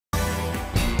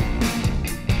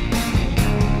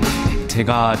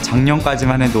제가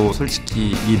작년까지만 해도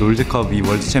솔직히 이 롤드컵, 이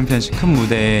월드 챔피언십 큰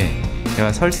무대에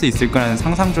제가 설 수 있을 거라는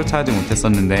상상조차 하지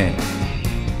못했었는데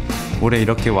올해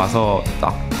이렇게 와서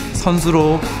딱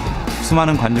선수로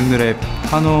수많은 관중들의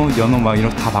환호, 연호 막 이런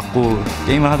다 받고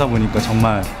게임을 하다 보니까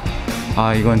정말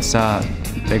아 이건 진짜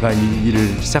내가 이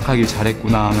일을 시작하길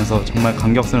잘했구나 하면서 정말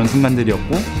감격스러운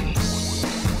순간들이었고,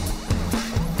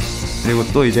 그리고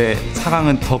또 이제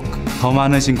 4강은 더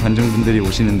많으신 관중분들이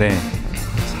오시는데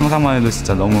상상만 해도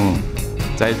진짜 너무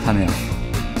짜릿하네요.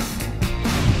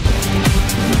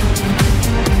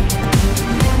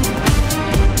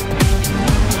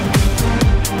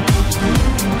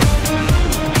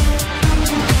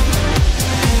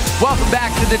 Welcome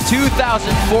back to the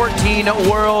 2014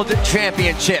 World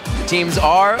Championship. Teams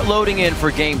are loading in for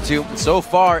Game 2. So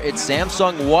far, it's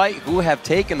Samsung White who have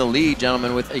taken the lead,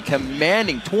 gentlemen, with a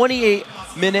commanding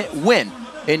 28-minute win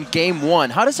in Game 1.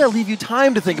 How does that leave you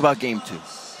time to think about Game 2?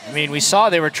 I mean, we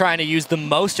saw they were trying to use the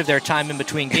most of their time in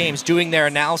between games, doing their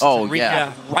analysis and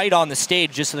recap right on the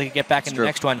stage just so they could get back in the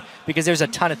next one, because there's a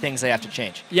ton of things they have to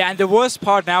change. Yeah, and the worst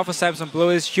part now for Samsung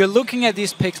Blue is you're looking at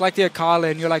these picks like the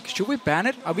Akali and you're like, should we ban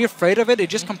it? Are we afraid of it?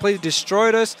 It just completely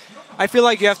destroyed us. I feel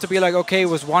like you have to be like, okay, it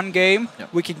was one game.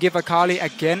 We can give Akali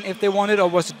again if they wanted, or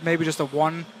was it maybe just a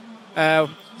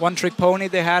one-trick pony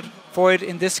they had for it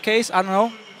in this case? I don't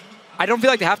know. I don't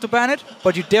feel like they have to ban it,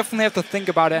 but you definitely have to think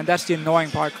about it, and that's the annoying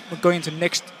part going into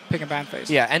next pick and ban phase.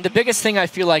 Yeah, and the biggest thing I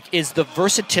feel like is the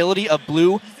versatility of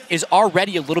Blue is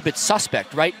already a little bit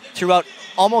suspect, right? Throughout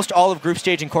almost all of group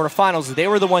stage and quarterfinals, they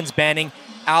were the ones banning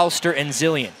Alistair and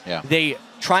Zillion. Yeah. They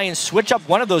try and switch up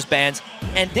one of those bans,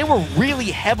 and they were really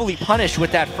heavily punished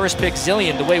with that first pick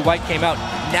Zillion, the way White came out.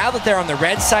 Now that they're on the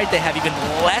red side, they have even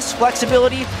less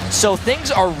flexibility, so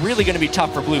things are really going to be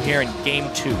tough for Blue here in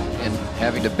Game 2. And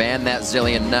having to ban that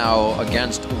Zillion now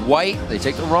against White, they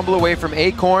take the rumble away from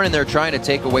Acorn, and they're trying to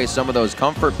take away some of those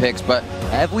comfort picks, but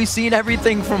have we seen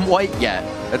everything from White yet?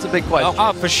 That's a big question.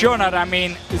 Oh, for sure not. I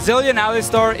mean, Zillion,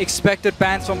 Alistair expected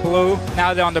bans from Blue,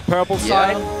 now they're on the purple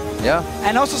side. Yeah.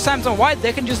 And also Samsung White,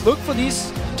 they can just look for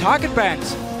these target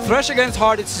bans. Thresh against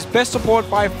Hard, it's his best support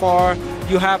by far.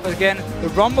 You have, again, the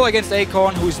Rumble against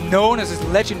Acorn, who is known as his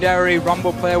legendary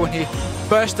Rumble player when he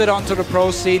bursted onto the pro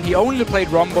scene. He only played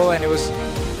Rumble, and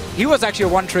he was actually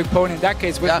a one-trick pony in that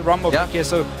case with the Rumble pick here,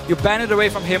 so you ban it away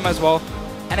from him as well.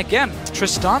 And again,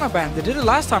 Tristana ban. They did it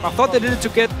last time. I thought they did it to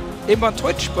get him on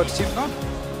Twitch, but it seems not.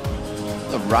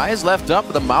 The Rise left up,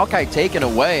 but the Maokai taken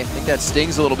away. I think that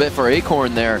stings a little bit for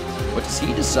Acorn there. What does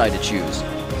he decide to choose?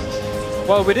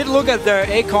 Well, we did look at the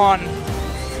Acorn,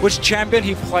 which champion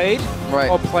he played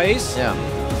or plays. Yeah.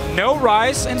 No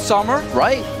Rise in summer.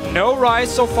 Right. No Rise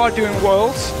so far during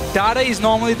Worlds. Dade is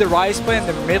normally the Rise player in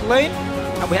the mid lane,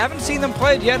 and we haven't seen them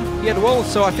play it yet Worlds.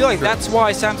 So I feel like that's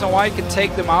why Samsung White can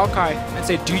take the Maokai and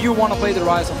say, do you want to play the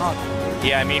Rise or not?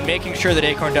 Yeah, I mean, making sure that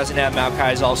Acorn doesn't have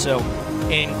Maokai is also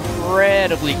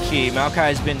incredibly key. Maokai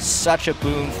has been such a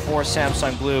boon for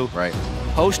Samsung Blue. Right.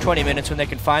 Post 20 minutes when they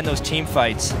can find those team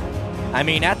fights. I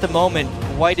mean, at the moment,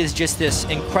 White is just this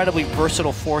incredibly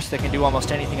versatile force that can do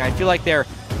almost anything. I feel like they're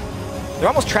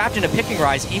almost trapped in a picking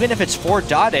Rise, even if it's for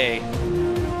Dade.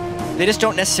 They just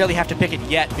don't necessarily have to pick it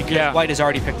yet because White has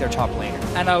already picked their top laner.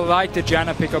 And I like the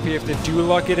Janna pickup here if they do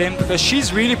lock it in, because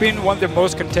she's really been one of the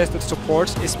most contested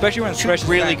supports, especially when Thresh is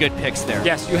really back. good picks there.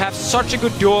 Yes, you have such a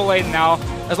good dual lane now.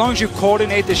 As long as you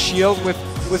coordinate the shield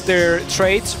with their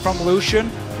traits from Lucian,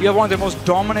 you have one of the most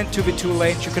dominant 2v2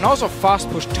 lanes. You can also fast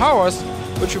push towers,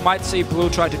 which you might see Blue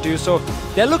try to do. So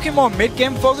they're looking more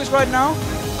mid-game focused right now.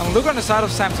 And look on the side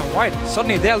of Samsung White.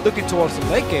 Suddenly they're looking towards the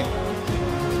late game.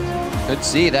 Good to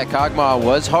see that Kog'Maw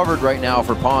was hovered right now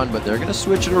for pawn, but they're going to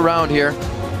switch it around here.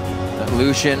 That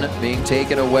Lucian being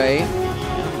taken away.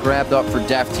 Grabbed up for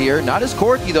Deft here. Not as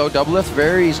Corki though. Doublelift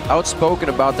very outspoken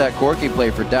about that Corki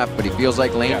play for Deft, but he feels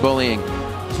like lane bullying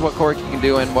is what Corki can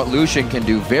do, and what Lucian can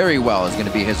do very well is going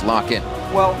to be his lock-in.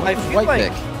 Well, I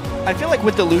feel like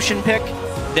with the Lucian pick,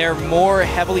 they're more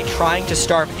heavily trying to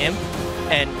starve Imp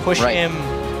and push him.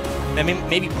 I mean,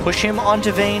 maybe push him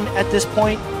onto Vayne at this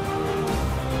point,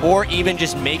 or even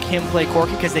just make him play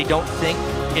Corki because they don't think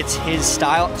it's his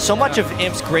style. So much of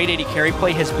Imp's great AD carry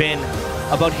play has been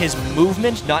about his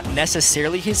movement, not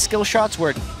necessarily his skill shots,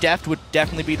 where Deft would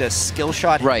definitely be the skill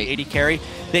shot AD carry.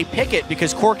 They pick it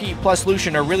because Corki plus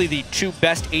Lucian are really the two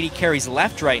best AD carries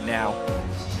left right now.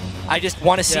 I just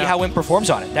want to see how Imp performs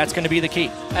on it. That's going to be the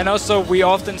key. And also, we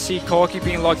often see Corki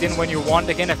being locked in when you want,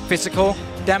 again, a physical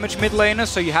damage mid laner,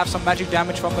 so you have some magic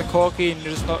damage from the Corki, and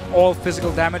just not all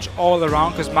physical damage all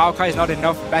around, because Maokai is not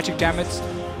enough magic damage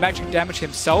magic damage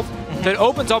himself. So it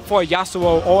opens up for a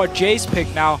Yasuo or a Jace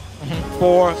pick now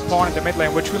for Pawn in the mid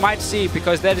lane, which we might see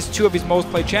because that is two of his most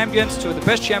played champions, two of the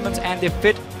best champions, and they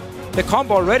fit the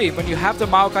combo already. When you have the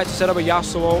Maokai to set up a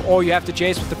Yasuo, or you have the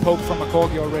Jace with the poke from a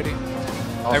Corgi already.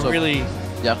 Also,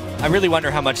 I really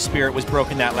wonder how much spirit was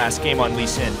broken that last game on Lee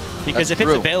Sin. Because That's if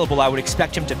true. it's available, I would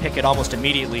expect him to pick it almost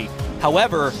immediately.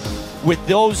 However, with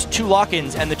those two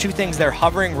lock-ins and the two things they're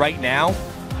hovering right now,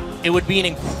 it would be an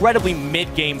incredibly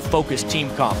mid-game focused team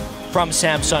comp from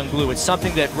Samsung Blue. It's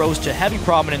something that rose to heavy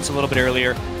prominence a little bit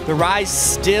earlier. The Rise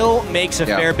still makes a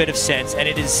fair bit of sense, and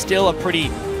it is still a pretty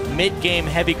mid-game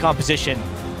heavy composition.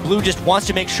 Blue just wants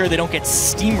to make sure they don't get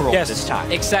steamrolled this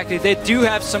time. Exactly. They do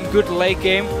have some good late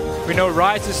game. We know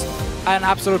Rise is an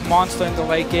absolute monster in the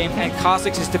late game, and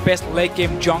Kha'Zix is the best late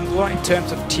game jungler in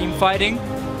terms of team fighting.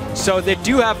 So they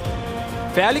do have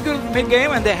fairly good mid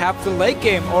game, and they have the late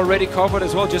game already covered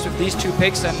as well, just with these two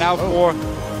picks. And now for,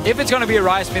 if it's going to be a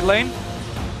Rise mid lane,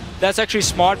 that's actually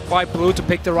smart by Blue to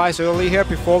pick the Rise early here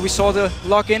before we saw the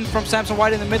lock in from Samsung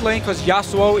White in the mid lane, because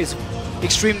Yasuo is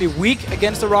extremely weak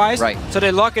against the Rise. Right. So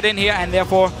they lock it in here and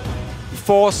therefore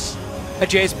force a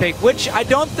Jace pick, which I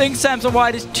don't think Samsung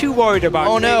White is too worried about.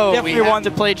 Oh no, they we have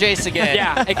to play Jace again.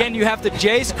 Yeah, again, you have the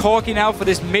Jace Corgi now for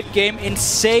this mid-game.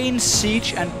 Insane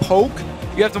siege and poke.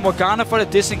 You have the Morgana for the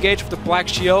disengage with the Black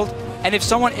Shield. And if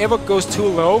someone ever goes too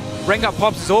low, Rengar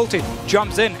pops his ulti,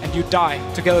 jumps in, and you die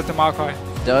together with the Maokai.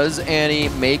 Does Annie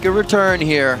make a return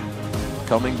here?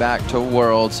 Coming back to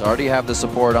Worlds. Already have the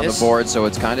support on the board, so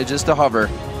it's kind of just a hover.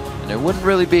 And it wouldn't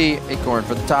really be Acorn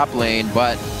for the top lane,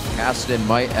 but Aston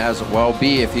might as well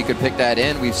be if he could pick that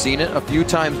in. We've seen it a few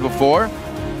times before.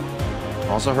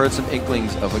 Also heard some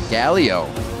inklings of a Galio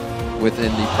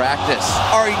within the practice.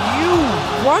 Are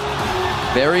you? What?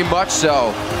 Very much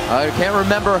so. I can't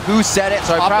remember who said it,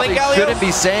 so I probably shouldn't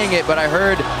be saying it, but I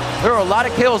heard there were a lot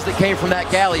of kills that came from that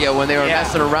Galio when they were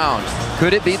messing around.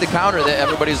 Could it be the counter that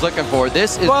everybody's looking for?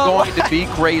 This is going to be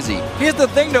crazy. Here's the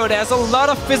thing though, there's a lot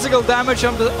of physical damage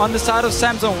on the side of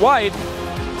Samsung White.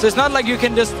 So it's not like you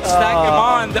can just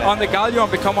stack him on the Galio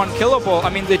and become unkillable. I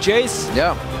mean, the Jace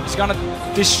is going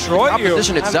to destroy you. The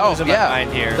composition itself, it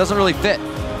doesn't really fit.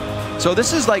 So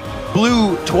this is like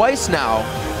Blue twice now.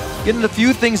 Getting a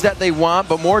few things that they want,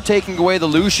 but more taking away the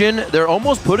Lucian. They're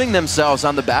almost putting themselves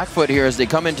on the back foot here as they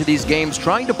come into these games,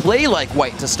 trying to play like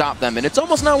White to stop them, and it's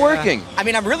almost not working. I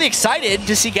mean, I'm really excited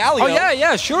to see Galio. Oh,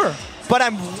 yeah, sure. But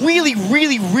I'm really,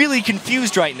 really, really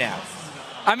confused right now.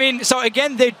 I mean, so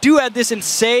again, they do have this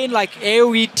insane like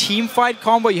AoE team fight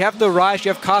combo. You have the Rise,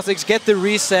 you have Kha'Zix, get the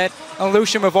reset, and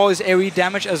Lucian with all his AoE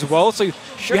damage as well. So you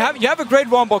have a great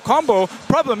wombo combo.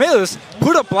 Problem is,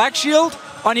 put a Black Shield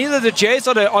on either the Jace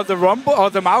or the Rumble or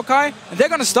the Maokai, and they're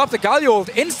going to stop the Galio ult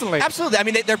instantly. Absolutely. I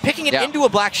mean, they're picking it into a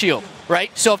Black Shield,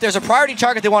 right? So if there's a priority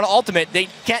target they want to ultimate, they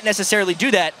can't necessarily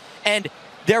do that. And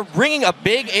they're bringing a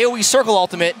big AoE circle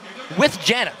ultimate with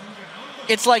Janna.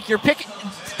 It's like you're picking...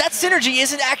 That synergy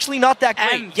isn't actually not that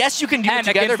great. And, yes, you can do it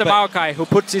together, against the Maokai, who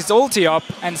puts his ulti up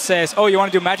and says, oh, you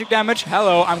want to do magic damage?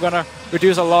 Hello, I'm going to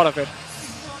reduce a lot of it.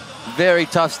 Very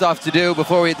tough stuff to do.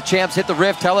 Before the champs hit the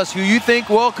rift, tell us who you think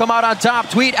will come out on top.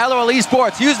 Tweet LOL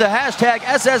Esports. Use the hashtag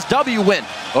SSW win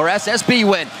or SSB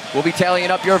win. We'll be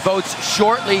tallying up your votes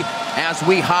shortly as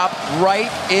we hop right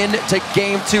into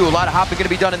game 2. A lot of hopping going to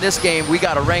be done in this game. We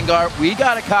got a Rengar, we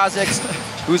got a Kha'Zix.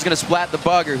 Who's going to splat the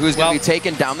bug or who's going to be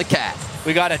taking down the cat?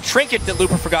 We got a trinket that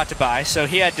Looper forgot to buy, so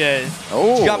he had to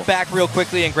jump back real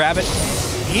quickly and grab it.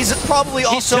 He's probably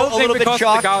also a little bit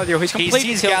shocked. He's completely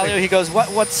he sees Galio, he goes, what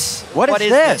is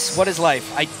this? What is life?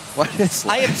 What is life?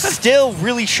 I am still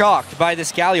really shocked by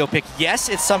this Galio pick. Yes,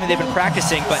 it's something they've been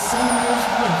practicing, but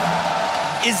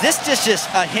is this just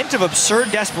a hint of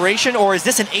absurd desperation, or is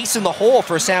this an ace in the hole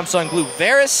for Samsung Blue?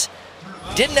 Varus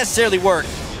didn't necessarily work.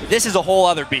 This is a whole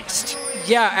other beast.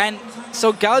 Yeah, and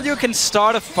so Galio can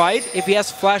start a fight if he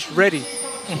has Flash ready.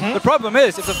 The problem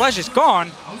is, if the Flash is gone,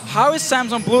 how is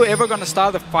Samsung Blue ever going to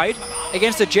start the fight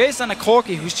against a Jace and a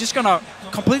Corgi who's just going to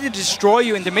completely destroy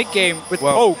you in the mid-game with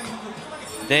poke?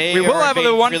 We will have a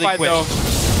little one fight though.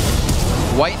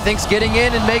 White thinks getting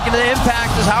in and making an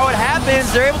impact is how it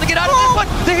happens. They're able to get out of this one.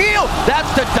 The heal! That's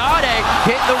to Dade.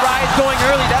 Hitting the Rise going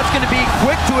early. That's going to be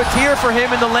quick to a tier for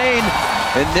him in the lane.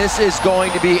 And this is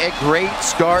going to be a great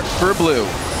start for Blue.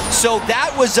 So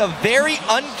that was a very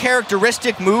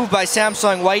uncharacteristic move by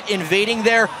Samsung White, invading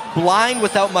there blind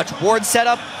without much ward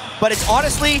setup. But it's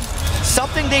honestly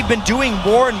something they've been doing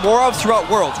more and more of throughout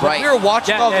Worlds. When we were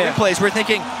watching all the replays, we're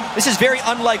thinking, this is very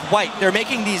unlike White. They're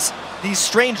making these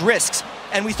strange risks.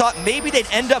 And we thought maybe they'd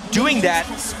end up doing that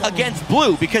against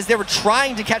Blue because they were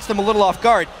trying to catch them a little off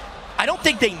guard. I don't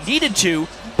think they needed to,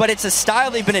 but it's a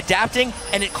style they've been adapting,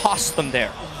 and it costs them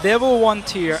there. Level 1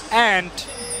 tier, and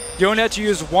you only have to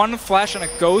use one flash and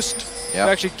a ghost to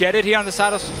actually get it here on the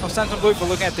side of Samsung Blue. If we're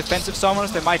looking at defensive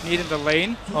summoners they might need in the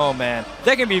lane. Oh man.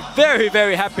 They can be very,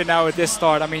 very happy now with this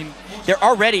start. I mean, they're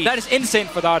already... That is insane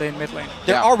for Dade in mid lane.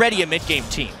 They're already a mid-game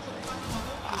team.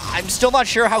 I'm still not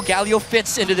sure how Galio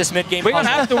fits into this mid-game. We're going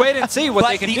to have to wait and see what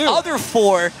they can do. But the other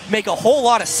four make a whole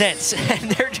lot of sense,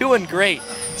 and they're doing great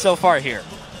so far here.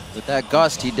 With that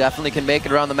gust, he definitely can make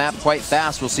it around the map quite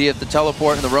fast. We'll see if the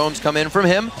teleport and the roams come in from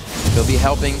him. He'll be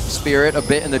helping Spirit a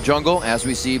bit in the jungle, as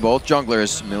we see both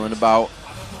junglers milling about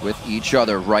with each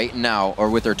other right now, or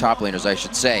with their top laners, I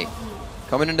should say.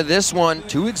 Coming into this one,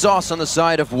 2 exhausts on the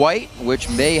side of white, which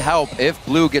may help if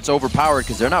blue gets overpowered,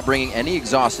 because they're not bringing any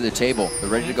exhaust to the table. They're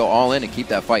ready to go all in and keep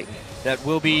that fight. That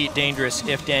will be dangerous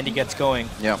if Dandy gets going.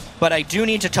 Yeah. But I do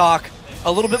need to talk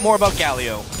a little bit more about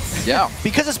Galio. Yeah.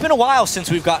 Because it's been a while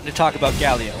since we've gotten to talk about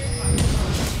Galio.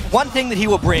 One thing that he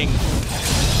will bring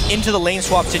into the lane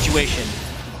swap situation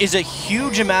is a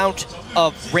huge amount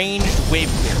of ranged wave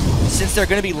clear. Since they're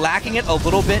going to be lacking it a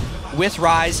little bit with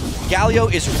Rise,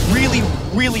 Galio is really,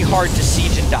 really hard to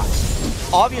siege and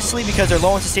dive. Obviously, because they're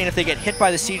low on sustain, if they get hit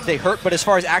by the siege, they hurt, but as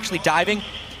far as actually diving,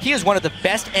 he is one of the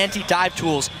best anti-dive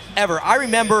tools ever. I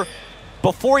remember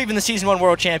before even the Season 1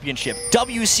 World Championship,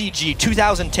 WCG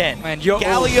 2010, Man,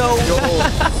 Galio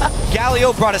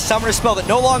brought a summoner spell that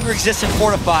no longer exists in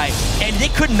Fortify, and they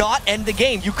could not end the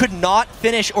game. You could not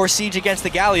finish or siege against the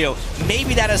Galio.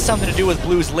 Maybe that has something to do with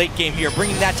Blue's late game here,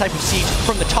 bringing that type of siege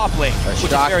from the top lane. A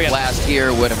shock blast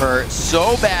here would hurt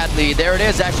so badly. There it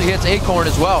is, actually hits Acorn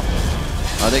as well.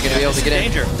 Are they going to be able to get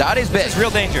in? Dade's big. This is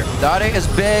real danger. Dade is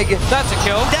big. That's a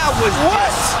kill. That was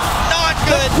not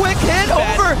good. Quick hit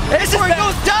over. Acorn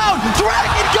goes down.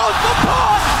 Dragon goes to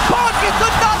Pawn. Pawn gets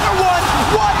another one.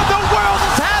 What in the world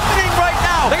is happening right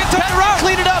now? They can turn it around.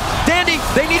 Clean it up. Dandy,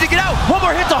 they need to get out. One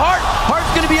more hit to Heart.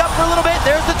 Heart's going to be up for a little bit.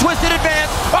 There's the twisted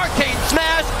advance. Arcane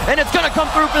smash. And it's going to come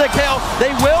through for the kill. They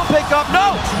will pick up.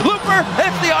 No. Looper.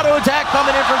 It's the auto attack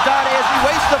coming in from Dade as he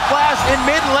wastes the flash in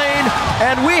mid lane.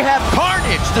 And we have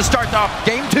Carnage to start off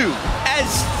game 2.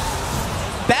 As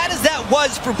bad as that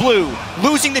was for Blue,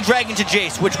 losing the Dragon to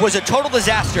Jace, which was a total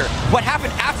disaster, what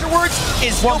happened afterwards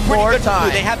is still pretty good for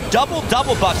Blue. They have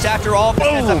double buffs after all that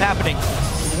ends up happening.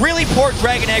 Really poor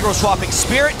Dragon aggro swapping.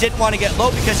 Spirit didn't want to get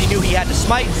low because he knew he had to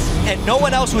smite, and no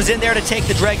one else was in there to take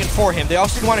the Dragon for him. They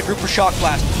also didn't want to group for Shock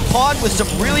Blast. Pawn with some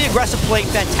really aggressive play,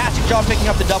 fantastic job picking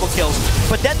up the double kills.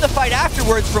 But then the fight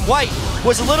afterwards from White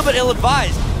was a little bit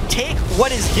ill-advised. Take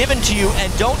what is given to you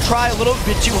and don't try a little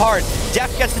bit too hard.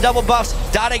 Deft gets the double buffs,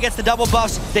 Dade gets the double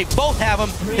buffs, they both have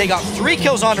them. They got 3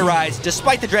 kills on the Rise,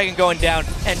 despite the Dragon going down,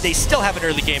 and they still have an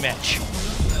early game edge.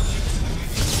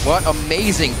 What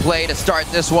amazing play to start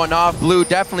this one off. Blue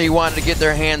definitely wanted to get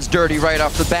their hands dirty right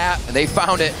off the bat, and they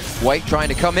found it. White trying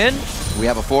to come in. We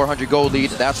have a 400 gold lead.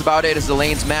 That's about it as the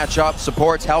lanes match up.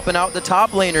 Support's helping out the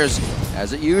top laners,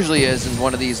 as it usually is in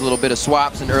one of these little bit of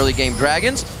swaps in early game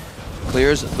Dragons.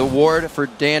 Clears the ward for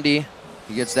Dandy.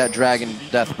 He gets that Dragon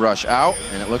Death Brush out,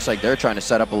 and it looks like they're trying to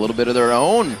set up a little bit of their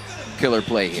own killer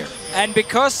play here. And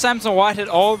because Samsung White had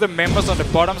all the members on the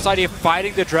bottom side here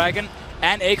fighting the Dragon,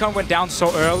 and Acorn went down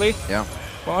so early,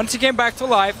 once he came back to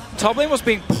life, top lane was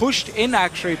being pushed in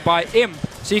actually by Imp,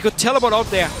 so you could teleport out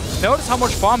there. Notice how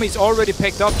much farm he's already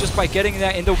picked up just by getting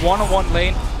there in the one-on-one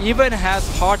lane. Even has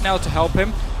Heart now to help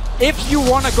him. If you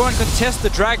want to go and contest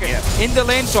the Dragon in the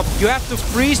lane swap, you have to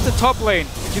freeze the top lane.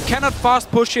 You cannot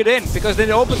fast push it in, because then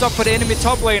it opens up for the enemy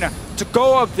top laner to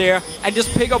go up there and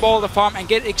just pick up all the farm and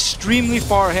get extremely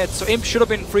far ahead. So Imp should have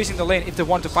been freezing the lane if they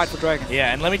want to fight for Dragon.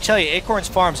 Yeah, and let me tell you, Acorn's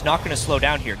farm's not going to slow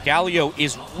down here. Galio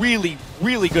is really,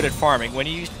 really good at farming. When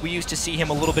we used to see him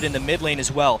a little bit in the mid lane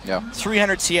as well.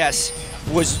 300 CS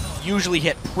was usually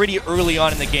hit pretty early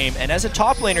on in the game. And as a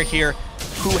top laner here,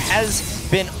 who has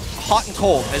been hot and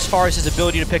cold as far as his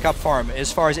ability to pick up farm,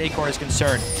 as far as Acorn is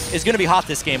concerned, is going to be hot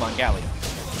this game on Galio.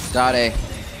 Dade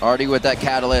already with that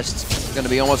catalyst. It's going to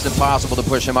be almost impossible to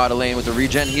push him out of lane with the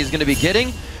regen he's going to be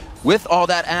getting. With all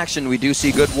that action, we do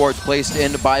see good wards placed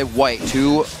in by White.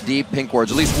 2 deep pink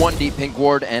wards, at least 1 deep pink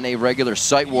ward and a regular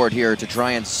sight ward here to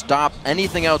try and stop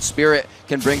anything else Spirit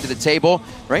can bring to the table.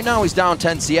 Right now he's down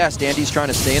 10 CS. Dandy's trying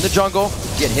to stay in the jungle,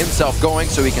 get himself going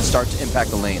so he can start to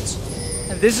impact the lanes.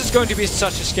 And this is going to be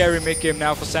such a scary mid-game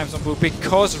now for Samsung Blue,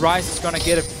 because Rise is going to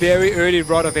get a very early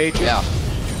Rod of Ages.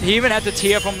 He even had the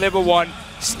tier from level 1.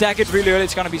 Stack it really early.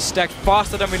 It's going to be stacked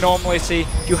faster than we normally see.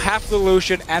 You have the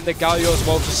Lucian and the Galio as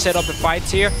well to set up the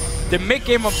fights here. The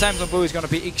mid-game of Samsung Blue is going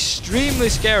to be extremely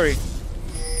scary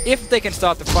if they can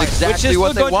start the fight. Exactly which is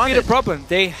what still they going to be wanted. the problem.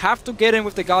 They have to get in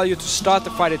with the Galio to start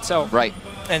the fight itself. Right.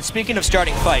 And speaking of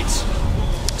starting fights,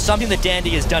 something that Dade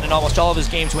has done in almost all of his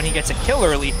games when he gets a kill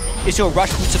early is he'll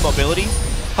rush boots of mobility.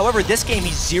 However, this game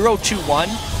he's 0-2-1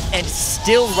 and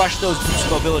still rush those boots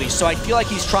of mobility. So I feel like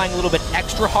he's trying a little bit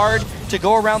extra hard to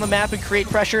go around the map and create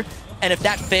pressure. And if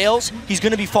that fails, he's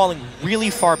going to be falling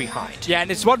really far behind. Yeah, and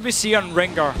it's what we see on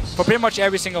Rengar for pretty much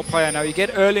every single player now. You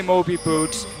get early Mobi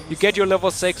boots, you get your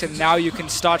level 6, and now you can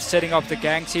start setting up the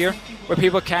ganks here, where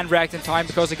people can react in time,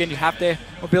 because again, you have the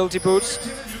mobility boots.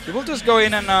 You will just go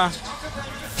in and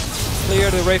clear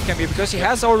the Wraith Camp here, because he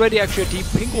has already actually a deep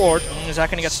pink ward. Is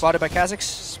that going to get spotted by Kha'Zix?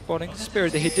 Spotting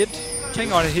Spirit, he did.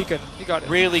 Hang on it, he got it.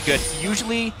 Really good.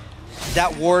 Usually,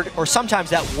 that ward, or sometimes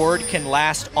that ward can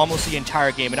last almost the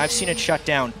entire game, and I've seen it shut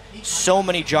down so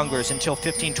many junglers until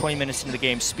 15-20 minutes into the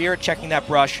game. Spirit checking that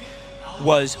brush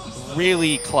was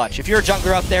really clutch. If you're a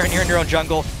jungler out there and you're in your own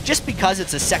jungle, just because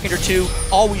it's a second or two,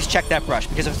 always check that brush,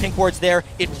 because if pink ward's there,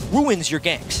 it ruins your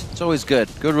ganks. It's always good.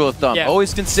 Good rule of thumb. Yeah.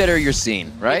 Always consider your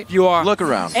scene, right? If you are look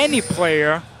around. Any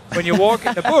player, when you walk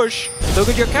in the bush, look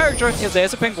at your character, if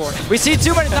there's a pink ward. We see it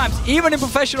too many times, even in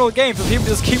professional games, and people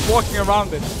just keep walking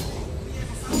around it.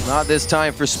 Not this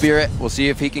time for Spirit. We'll see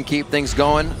if he can keep things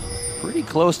going. Pretty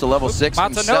close to level 6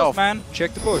 Mata himself. knows, man.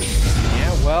 Check the bush.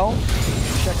 Yeah, well,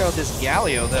 check out this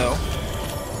Galio, though.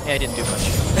 Yeah, I didn't do much.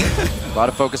 A lot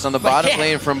of focus on the bottom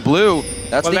lane from Blue.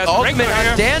 That's the ultimate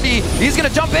on Dade. He's going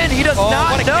to jump in. He does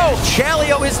not know.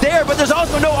 Galio is there, but there's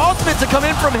also no ultimate to come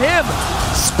in from him.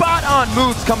 Spot on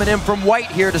moves coming in from White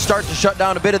here to start to shut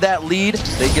down a bit of that lead.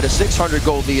 They get a 600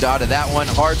 gold lead out of that one.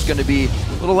 Hard's going to be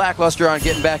a little lackluster on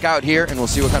getting back out here, and we'll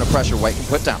see what kind of pressure White can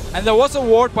put down. And there was a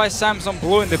ward by Samsung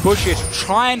Blue in the bush here to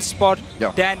try and spot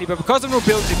Dade, but because of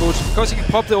mobility boots, because he can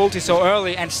pop the ulti so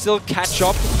early and still catch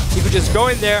up, he could just go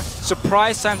in there,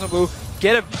 surprise Samsung Blue,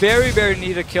 get a very, very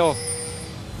needed kill.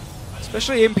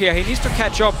 Especially Imp here, he needs to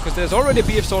catch up because there's already a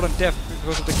BF Sword on Deft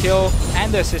because of the kill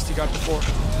and the assist he got before.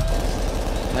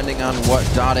 Depending on what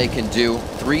Dade can do,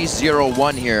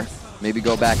 3-0-1 here. Maybe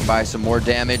go back and buy some more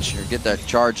damage or get that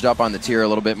charged up on the tier a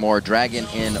little bit more. Dragon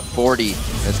in 40,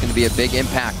 that's going to be a big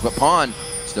impact. But Pawn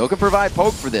still can provide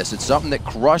poke for this. It's something that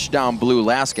crushed down Blue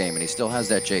last game, and he still has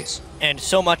that chase. And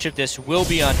so much of this will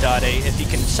be on Dade if he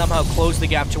can somehow close the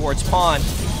gap towards Pawn.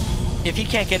 If he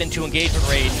can't get into engagement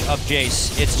range of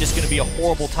Jace, it's just going to be a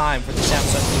horrible time for the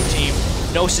Samsung Blue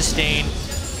team. No sustain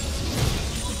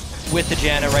with the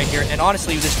Janna right here. And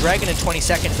honestly, with this Dragon in 20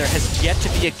 seconds, there has yet to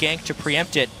be a gank to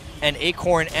preempt it. And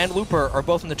Acorn and Looper are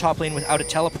both in the top lane without a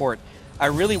teleport. I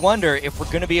really wonder if we're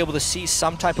going to be able to see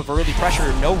some type of early pressure.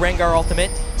 No Rengar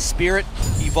ultimate. Spirit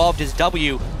evolved his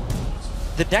W.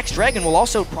 The next Dragon will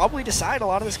also probably decide a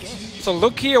lot of this game. So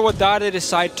look here what Dade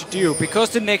decided to do.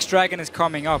 Because the next Dragon is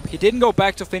coming up, he didn't go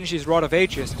back to finish his Rod of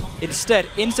Ages. Instead,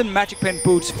 instant Magic Pen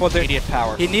boots for the immediate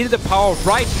power. He needed the power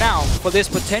right now for this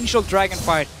potential Dragon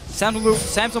fight.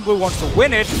 Samsung Blue wants to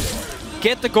win it,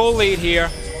 get the goal lead here,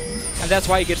 and that's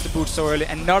why he gets the boots so early,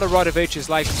 and not a Rod of Ages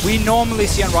like we normally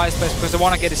see on Rise Best, because they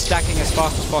want to get it stacking as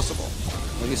fast as possible.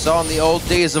 Like you saw in the old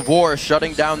days of war,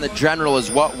 shutting down the general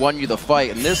is what won you the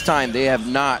fight, and this time they have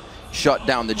not shut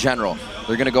down the general.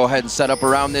 They're going to go ahead and set up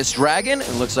around this Dragon.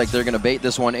 It looks like they're going to bait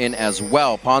this one in as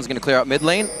well. Pawn's going to clear out mid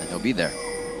lane, and he'll be there.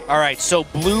 All right, so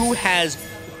Blue has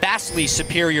vastly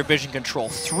superior vision control.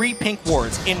 3 pink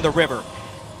wards in the river.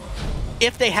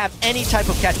 If they have any type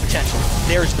of catch potential,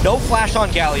 there's no flash on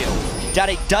Galio.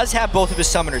 Dade does have both of his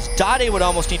summoners. Dade would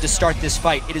almost need to start this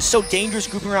fight. It is so dangerous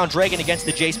grouping around Dragon against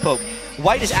the Jace poke.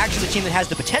 White is actually the team that has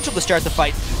the potential to start the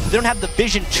fight, but they don't have the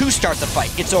vision to start the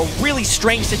fight. It's a really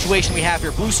strange situation we have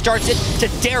here. Blue starts it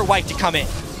to dare White to come in.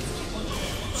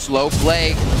 Slow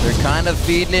play. They're kind of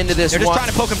feeding into this one. They're just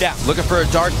trying to poke him down. Looking for a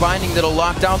Dark Binding that'll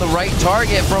lock down the right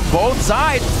target from both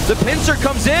sides. The pincer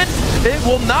comes in. It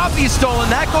will not be stolen.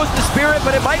 That goes to Spirit,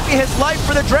 but it might be his life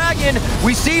for the Dragon.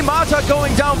 We see Mata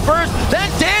going down first.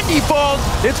 Then Dade falls.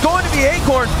 It's going to be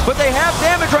Acorn, but they have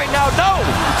damage right now. No!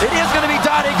 It is going to be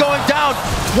Dade going down.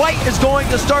 White is going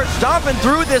to start stomping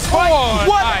through this fight.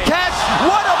 What a catch!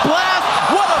 What a blast!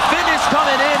 What a finish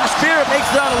coming in. Spirit makes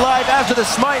it out alive after the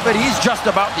smite, but he's just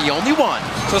about the only one.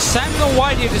 So Samsung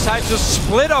White here decides to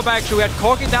split up actually. We had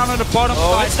Corky down on the bottom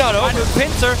side. It's not over.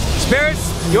 Pincer. Spirit,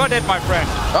 you're dead, my friend.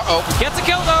 Uh-oh. Gets a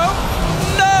kill though.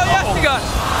 No, yes, he got.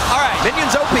 All right.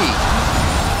 Minions OP.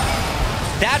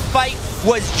 That fight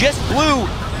was just Blue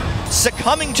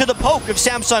succumbing to the poke of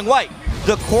Samsung White.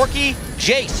 The Corky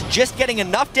Jace just getting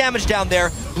enough damage down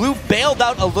there. Blue bailed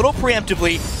out a little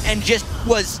preemptively and just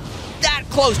was that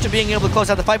close to being able to close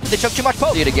out the fight, but they took too much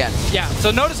poke. See it again. Yeah, so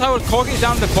notice how Corky is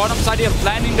down the bottom side here,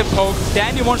 landing the poke.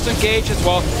 Dade wants to engage as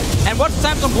well. And what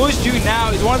Samsung Blue is doing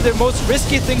now is one of the most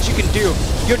risky things you can do.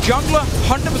 Your jungler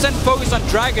 100% focused on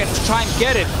Dragon to try and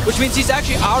get it, which means he's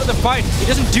actually out of the fight. He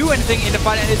doesn't do anything in the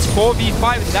fight, and it's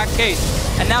 4v5 in that case.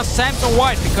 And now Samsung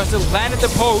White, because they landed the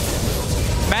poke,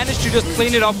 managed to just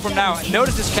clean it up from now. And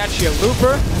notice this catch here.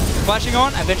 Looper flashing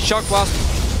on, and then Shock Blast.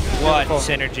 What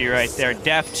synergy right there.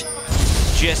 Deft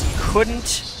just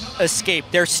couldn't escape.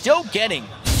 They're still getting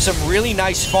some really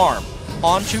nice farm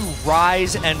onto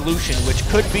Ryze and Lucian, which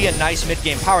could be a nice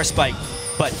mid-game power spike,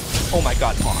 but oh my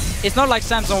god, Pawn. It's not like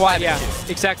Samsung White, yeah,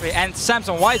 exactly. And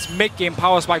Samsung White's mid-game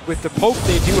power spike with the poke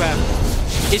they do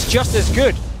have is just as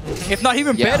good, if not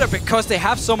even better, because they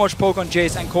have so much poke on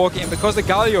Jace and Corki, and because the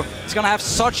Galio is going to have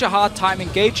such a hard time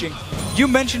engaging. You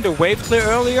mentioned the wave clear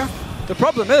earlier. The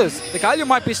problem is, the Galio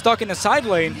might be stuck in the side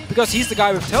lane because he's the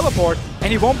guy with teleport,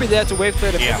 and he won't be there to wave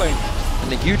clear the mid lane.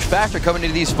 And a huge factor coming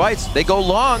into these fights, they go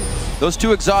long. Those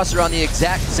two exhausts are on the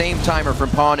exact same timer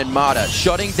from Pawn and Mata,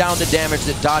 shutting down the damage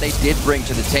that Dade did bring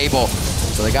to the table.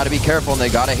 So they got to be careful, and they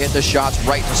got to hit the shots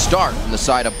right to start from the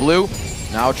side of Blue.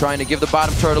 Now trying to give the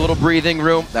bottom turret a little breathing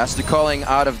room. That's the calling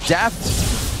out of Deft.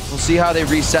 We'll see how they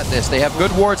reset this. They have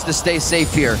good wards to stay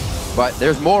safe here, but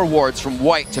there's more wards from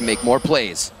White to make more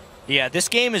plays. Yeah, this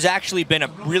game has actually been a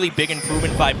really big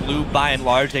improvement by Blue by and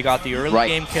large. They got the early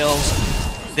game kills.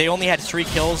 They only had 3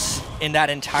 kills in that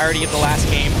entirety of the last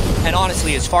game. And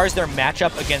honestly, as far as their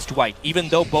matchup against White, even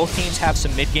though both teams have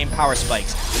some mid-game power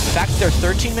spikes, the fact that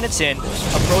they're 13 minutes in,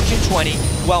 approaching 20,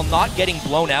 while not getting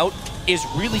blown out, is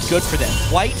really good for them.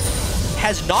 White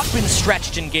has not been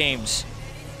stretched in games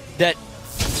that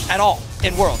at all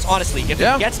in Worlds, honestly. If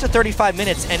it gets to 35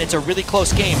 minutes and it's a really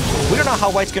close game, we don't know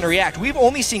how White's going to react. We've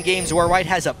only seen games where White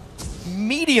has a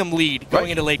medium lead going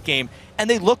into late game, and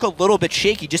they look a little bit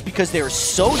shaky just because they're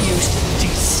so used to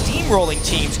steamrolling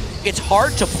teams. It's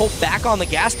hard to pull back on the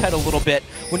gas pedal a little bit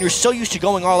when you're so used to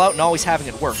going all out and always having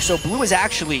it work. So Blue is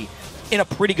actually in a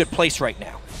pretty good place right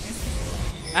now.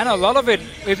 And a lot of it,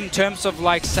 in terms of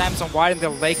like Samsung White and their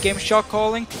late game shot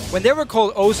calling, when they were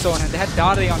called Ozone and they had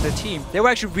Dade on the team, they were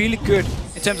actually really good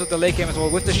in terms of the late game as well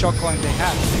with the shot calling they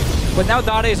had. But now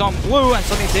Dade is on Blue, and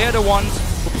suddenly they're the ones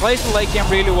who plays the late game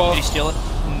really well. Did he steal it?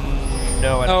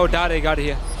 No. Oh, Dade got it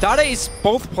here. Dade is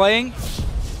both playing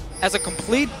as a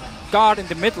complete guard in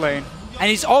the mid lane, and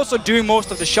he's also doing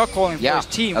most of the shot calling for his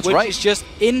team, which is just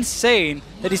insane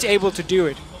that he's able to do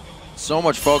it. So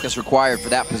much focus required for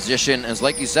that position, as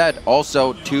like you said,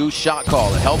 also 2 shot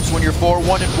call. It helps when you're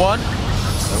 4-1-1.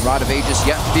 The Rod of Aegis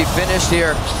yet to be finished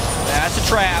here. That's a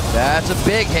trap. That's a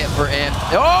big hit for In.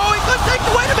 Oh, he couldn't take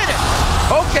the, wait a minute.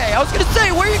 Okay, I was gonna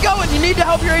say, where are you going? You need to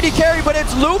help your AD carry, but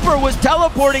it's Looper was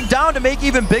teleporting down to make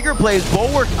even bigger plays.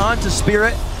 Bulwark onto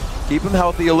Spirit. Keep him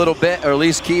healthy a little bit, or at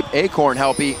least keep Acorn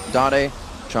healthy. Dade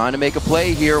trying to make a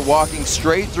play here, walking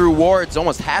straight through wards,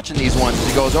 almost hatching these ones as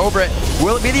he goes over it.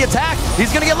 Will it be the attack?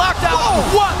 He's gonna get locked out.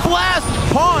 Whoa. What blast?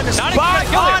 Pawn spot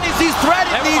on as he's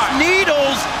threading these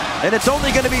needles. And it's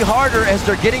only gonna be harder as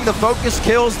they're getting the focus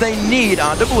kills they need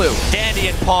onto Blue. Dandy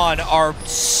and Pawn are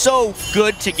so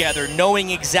good together, knowing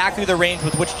exactly the range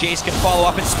with which Jace can follow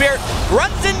up, and Spirit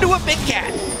runs into a big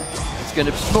cat. It's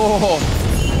gonna,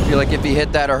 I feel like if he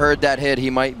hit that or heard that hit, he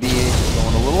might be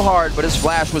going a little hard, but his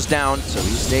flash was down, so he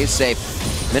stays safe.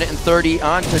 Minute and 30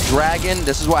 on to Dragon.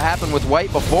 This is what happened with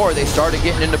White before. They started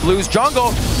getting into Blue's jungle,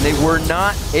 and they were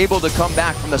not able to come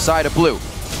back from the side of Blue.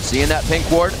 Seeing that pink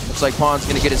ward, looks like Pawn's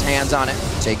gonna get his hands on it,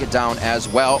 take it down as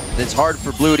well. It's hard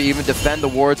for Blue to even defend the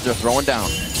wards they're throwing down.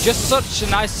 Just such a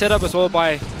nice setup as well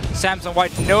by Samsung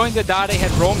White, knowing that Dade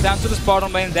had roamed down to this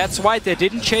bottom lane. That's why they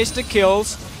didn't chase the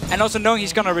kills, and also knowing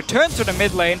he's gonna return to the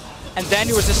mid lane, and then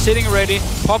he was just sitting ready,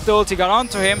 popped the ulti, got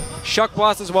onto him, shock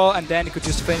blast as well, and then he could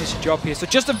just finish the job here. So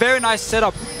just a very nice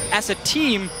setup as a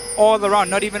team all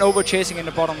around, not even over chasing in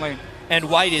the bottom lane. And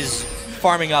White is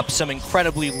farming up some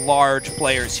incredibly large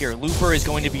players here. Looper is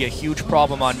going to be a huge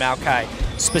problem on Maokai,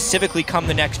 specifically come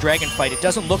the next Dragon fight. It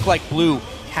doesn't look like Blue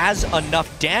has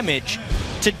enough damage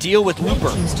to deal with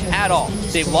Looper at all.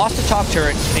 They've lost the top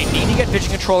turret. They need to get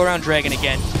vision control around Dragon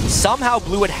again. Somehow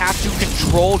Blue would have to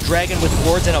control Dragon with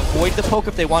wards and avoid the poke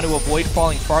if they want to avoid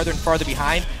falling farther and farther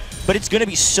behind. But it's going to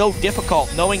be so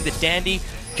difficult knowing that Dandy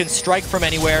can strike from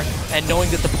anywhere and knowing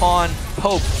that the Pawn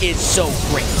poke is so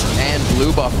great. And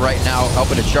Blue buff right now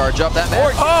helping to charge up that man.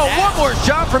 One more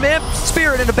shot from him.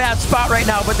 Spirit in a bad spot right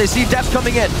now, but they see Deft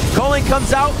coming in. Calling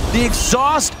comes out. The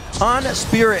exhaust on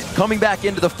Spirit coming back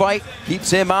into the fight. Keeps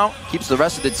him out. Keeps the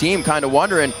rest of the team kind of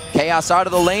wondering. Chaos out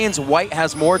of the lanes. White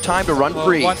has more time to run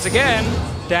free. Once again,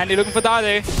 Dandy looking for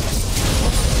Dade.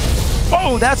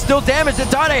 Oh, that's still damage that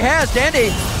Dade has. Dandy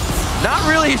Not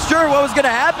really sure what was going to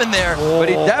happen there, but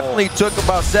he definitely took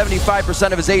about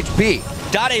 75% of his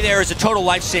HP. Dade there is a total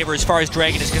lifesaver as far as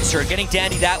Dragon is concerned. Getting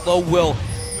Dandy that low will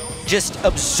just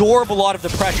absorb a lot of the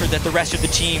pressure that the rest of the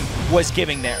team was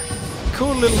giving there.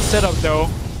 Cool little setup though.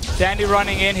 Dandy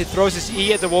running in, he throws his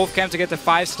E at the wolf camp to get the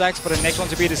 5 stacks for the next one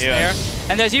to be the snare.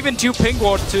 And there's even 2 pink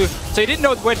wards too, so he didn't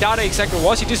know where Dade exactly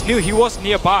was, he just knew he was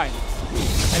nearby.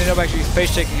 Ended up actually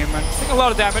face checking him and taking a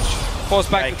lot of damage, falls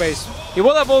back to base. He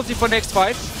will have ulti for next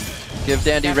fight. Give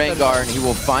Dandy Rengar and he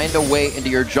will find a way into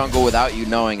your jungle without you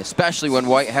knowing, especially when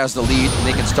White has the lead and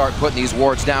they can start putting these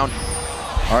wards down.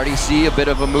 Already see a bit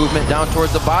of a movement down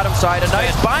towards the bottom side. A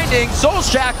nice binding, Soul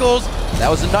Shackles. That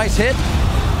was a nice hit.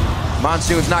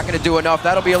 Monsoon's not going to do enough.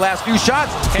 That'll be a last few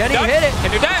shots. Can he hit it?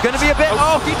 It's going to be a bit.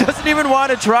 Oh, he doesn't even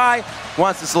want to try.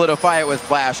 Wants to solidify it with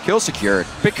Flash. Kill secured.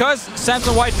 Because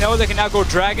Samson White know they can now go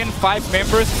Dragon, 5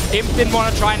 members. Imp didn't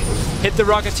want to try and hit the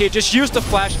Rocketeer. Just use the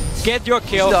Flash, get your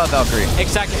kill. Still have Valkyrie.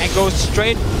 Exactly, and go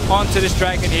straight onto this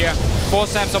Dragon here. For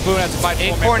Samson Blue has to fight 4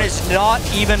 members. Acorn is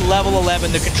not even level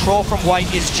 11. The control from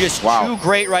White is just too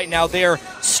great right now. They're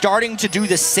starting to do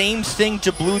the same thing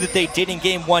to Blue that they did in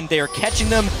Game 1. They are catching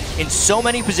them in so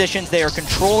many positions. They are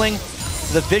controlling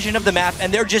the vision of the map,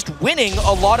 and they're just winning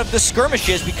a lot of the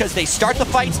skirmishes because they start the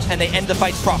fights and they end the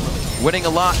fights properly. Winning a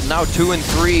lot, now 2 and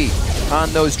 3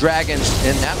 on those Dragons,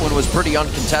 and that one was pretty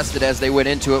uncontested as they went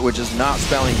into it, which is not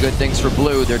spelling good things for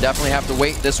Blue. They definitely have to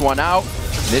wait this one out.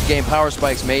 Mid-game power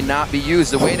spikes may not be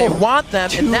used the way they want them,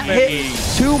 and that hit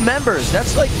 2 members.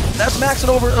 That's maxing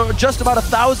over just about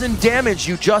 1,000 damage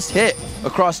you just hit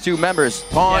across 2 members.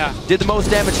 Pawn did the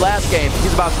most damage last game.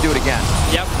 He's about to do it again.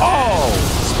 Yep.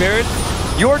 Oh! Spirit.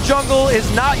 Your jungle is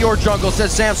not your jungle,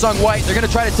 says Samsung White. They're going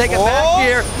to try to take it back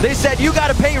here. They said you got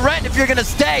to pay rent if you're going to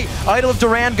stay. Idol of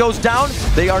Duran goes down.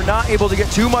 They are not able to get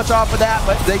too much off of that,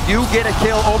 but they do get a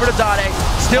kill over to Dade.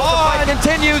 Still the fight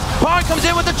continues. Pawn comes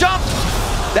in with the jump.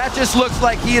 That just looks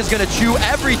like he is going to chew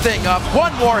everything up.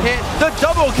 One more hit. The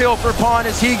double kill for Pawn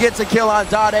as he gets a kill on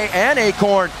Dade and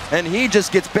Acorn, and he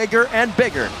just gets bigger and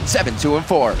bigger.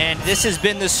 7-2-4. And this has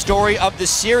been the story of the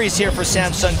series here for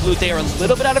Samsung Blue. They are a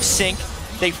little bit out of sync.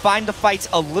 They find the fights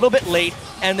a little bit late,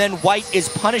 and then White is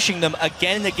punishing them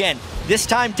again and again. This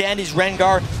time, Dandy's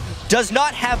Rengar does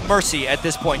not have mercy at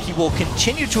this point. He will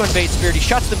continue to invade Spirit. He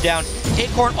shuts them down.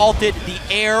 Acorn ulted the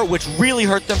air, which really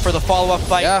hurt them for the follow-up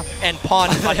fight, and Pawn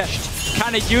punished.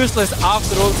 Kind of useless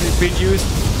after the ult has been used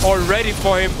already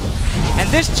for him. And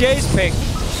this Jace pick,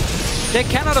 they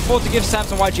cannot afford to give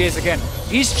Samson White Jace again.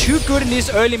 He's too good in these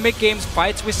early mid-games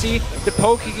fights we see. The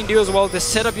poke he can do as well, the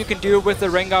setup you can do with the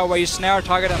Rengar where you snare a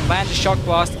target and land a shock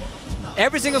blast.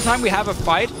 Every single time we have a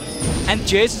fight, and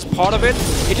Jace is part of it,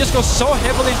 it just goes so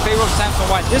heavily in favor of Samson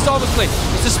White. This obviously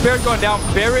is the Spirit going down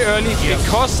very early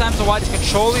because Samson White is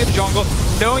controlling the jungle,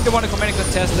 knowing they want to come in and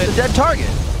contest it. It's a dead target.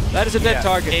 That is a dead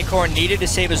target. Acorn needed to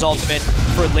save his ultimate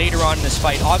for later on in this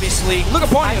fight. Obviously, look at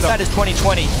hindsight is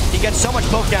 2020. He gets so much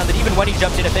poke down that even when he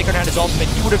jumped in, if Acorn had his ultimate,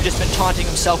 he would have just been taunting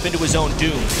himself into his own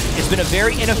doom. It's been a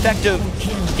very ineffective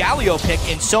Galio pick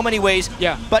in so many ways.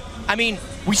 Yeah. But, I mean,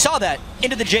 we saw that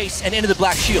into the Jace and into the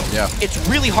Black Shield. Yeah. It's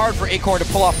really hard for Acorn to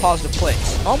pull off positive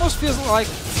plays. Almost feels like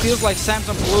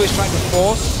Samson Blue is trying to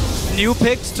force new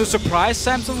picks to surprise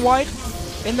Samson White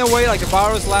in the way, like the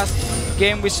Varus last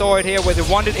game we saw it here where they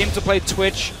wanted him to play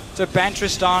Twitch to ban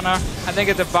Tristana and then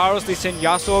get the Varus, they send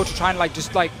Yasuo to try and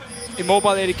just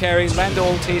immobile AD carry, land the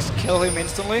ultis, kill him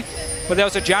instantly. But there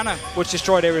was a Janna which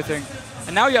destroyed everything.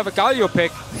 And now you have a Galio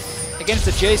pick against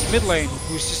the Jace mid lane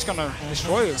who's just gonna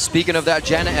destroy you. Speaking of that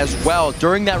Janna as well,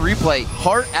 during that replay,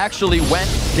 Heart actually went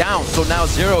down. So now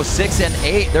 0, 6, and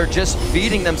 8, they're just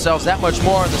feeding themselves that much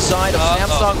more on the side of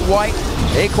Samsung White.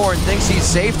 Acorn thinks he's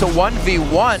safe to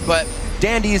 1v1, but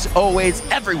Dandy's always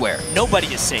everywhere. Nobody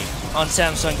is safe on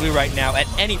Samsung Blue right now at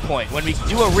any point. When we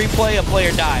do a replay, a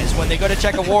player dies. When they go to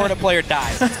check a war, and a player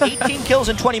dies. It's 18 kills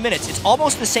in 20 minutes. It's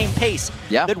almost the same pace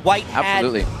that White had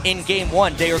in Game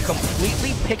 1. They are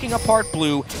completely picking apart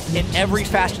Blue in every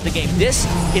facet of the game. This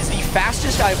is the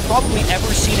fastest I've probably ever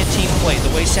seen a team play.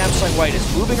 The way Samsung White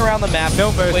is moving around the map,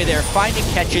 the way they're finding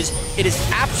catches. It is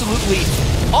absolutely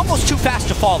almost too fast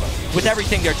to follow with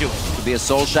everything they're doing. Could be a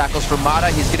Soul Shackles for Mata.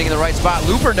 He's getting in the right spot.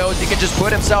 Looper knows he can just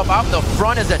put himself out the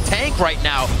front as a tank right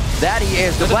now. That he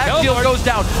is. The Black Shield goes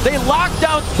down. They lock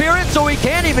down Spirit so he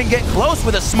can't even get close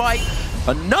with a smite.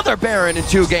 Another Baron in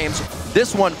 2 games.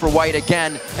 This one for White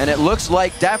again. And it looks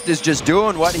like Deft is just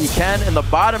doing what he can in the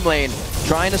bottom lane,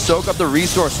 trying to soak up the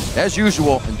resources as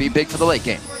usual and be big for the late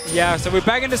game. Yeah, so we're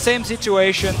back in the same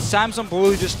situation. Samsung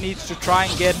Blue just needs to try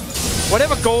and get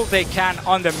whatever gold they can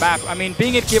on the map. I mean,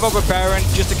 being it give up a Baron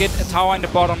just to get a tower in the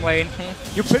bottom lane,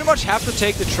 you pretty much have to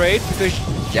take the trade because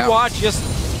you are just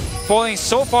falling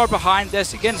so far behind.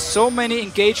 There's, again, so many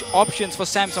engaged options for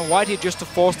Samsung White here just to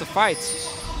force the fights.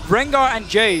 Rengar and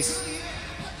Jace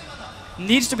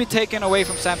needs to be taken away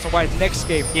from Samsung White next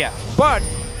game. Yeah. But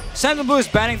Samsung Blue is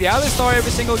banning the Alistar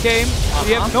every single game.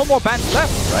 We have no more bans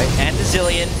left. Right. And the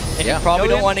Zillion. And you probably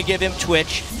don't want to give him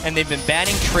Twitch. And they've been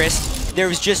banning Trist. There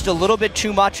was just a little bit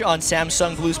too much on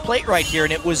Samsung Blue's plate right here.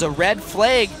 And it was a red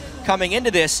flag coming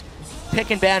into this pick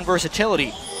and ban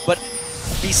versatility. But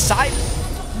besides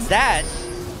that,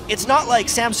 it's not like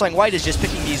Samsung White is just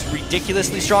picking these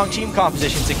ridiculously strong team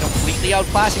compositions and completely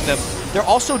outclassing them. They're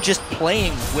also just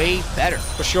playing way better.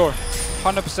 For sure.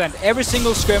 100%. Every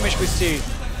single skirmish we see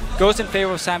goes in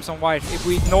favor of Samsung White. If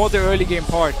we ignore the early game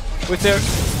part with their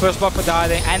first block for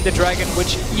Dade and the Dragon,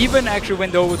 which even actually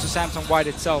went over to Samsung White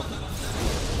itself.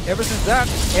 Ever since that,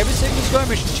 every single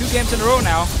skirmish, 2 games in a row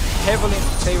now, heavily in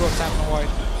favor of Samsung White.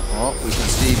 Well, we can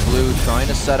see Blue trying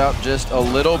to set up just a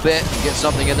little bit and get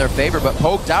something in their favor, but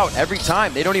poked out every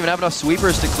time. They don't even have enough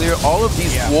sweepers to clear all of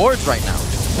these wards right now.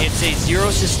 It's a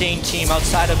 0 sustain team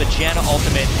outside of a Janna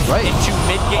ultimate into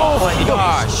mid-game. Oh my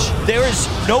gosh. There is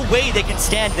no way they can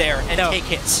stand there and take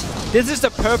hits. This is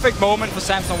the perfect moment for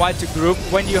Samsung White to group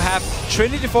when you have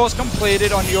Trinity Force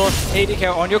completed on your AD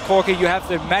carry, on your Corki, you have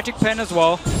the Magic Pen as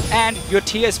well, and your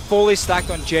tier is fully stacked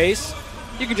on Jace.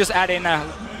 You can just add in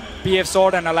a BF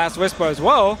Sword and a Last Whisper as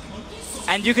well,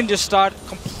 and you can just start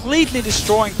completely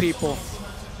destroying people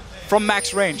from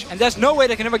max range. And there's no way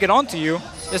they can ever get onto you.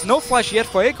 There's no flash yet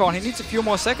for Acorn. He needs a few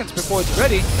more seconds before it's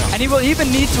ready, and he will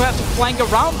even need to have to flank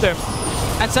around them.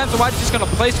 And Samsung White is just going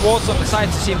to place wards on the side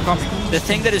to see him coming. The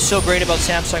thing that is so great about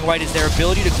Samsung White is their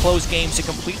ability to close games, to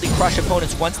completely crush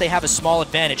opponents once they have a small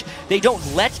advantage. They don't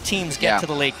let teams get to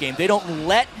the late game. They don't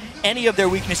let any of their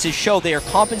weaknesses show. They are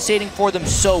compensating for them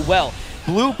so well.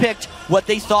 Blue picked what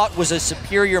they thought was a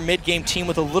superior mid-game team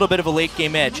with a little bit of a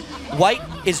late-game edge. White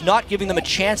is not giving them a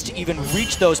chance to even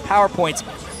reach those power points,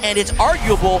 and it's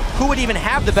arguable who would even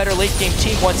have the better late-game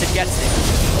team once it gets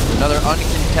there. Another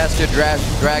uncontested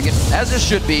Dragon, as it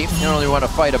should be. You don't really want to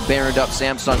fight a Baroned up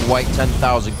Samsung White,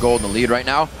 10,000 gold in the lead right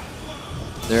now.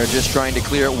 They're just trying to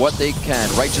clear what they can.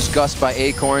 Righteous Gust by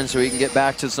Acorn so he can get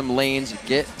back to some lanes,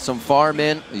 get some farm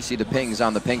in. You see the pings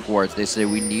on the pink wards. They say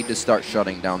we need to start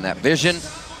shutting down that vision,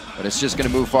 but it's just going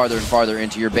to move farther and farther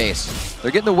into your base.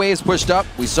 They're getting the waves pushed up.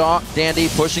 We saw Dade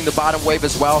pushing the bottom wave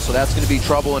as well, so that's going to be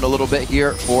trouble in a little bit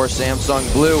here for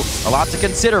Samsung Blue. A lot to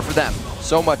consider for them.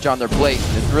 So much on their plate.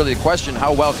 It's really the question,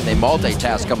 how well can they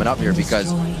multitask coming up here,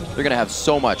 because they're going to have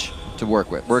so much to work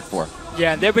for.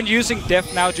 Yeah, and they've been using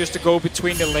Deft now just to go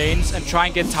between the lanes and try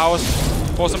and get towers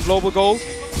for some global gold,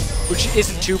 which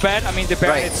isn't too bad. I mean, the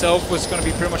Baron itself was going to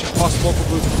be pretty much impossible for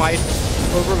Blue to fight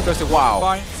over because they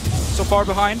were so far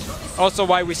behind. Also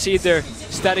why we see their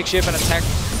static shift and attack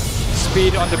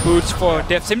speed on the boots for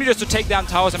Deft, simply just to take down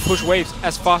towers and push waves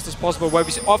as fast as possible, where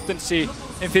we often see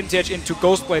Infinity Edge into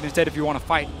Ghostblade instead if you want to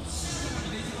fight.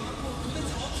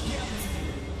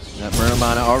 That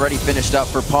Muramana already finished up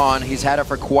for Pawn. He's had it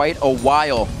for quite a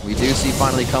while. We do see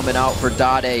finally coming out for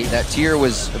Dade. That tier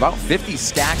was about 50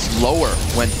 stacks lower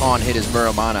when Pawn hit his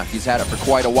Muramana. He's had it for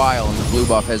quite a while, and the blue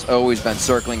buff has always been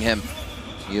circling him.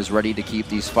 He is ready to keep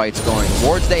these fights going.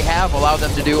 Wards they have allow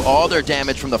them to do all their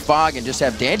damage from the fog and just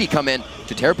have Dade come in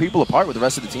to tear people apart with the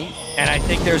rest of the team. And I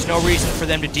think there's no reason for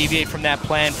them to deviate from that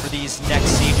plan for these next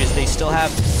sieges. They still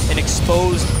have an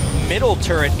exposed middle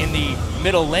turret in the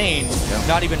middle lane.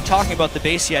 Not even talking about the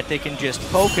base yet. They can just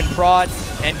poke and prod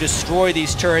and destroy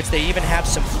these turrets. They even have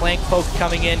some flank poke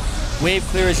coming in. Wave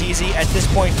clear is easy. At this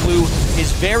point, Blue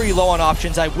is very low on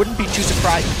options. I wouldn't be too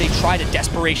surprised if they tried a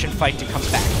desperation fight to come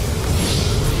back.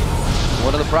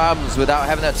 One of the problems without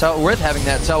having that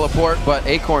teleport, but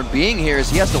Acorn being here, is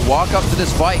he has to walk up to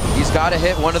this fight. He's got to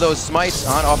hit one of those smites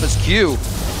off his Q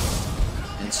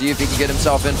and see if he can get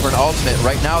himself in for an ultimate.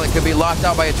 Right now, it could be locked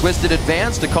out by a twisted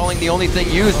advance to calling the only thing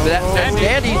used, but that's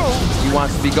Dade. He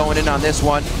wants to be going in on this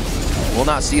one. We'll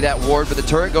not see that ward, but the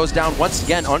turret goes down once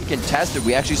again uncontested.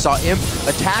 We actually saw Imp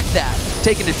attack that,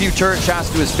 taking a few turret shots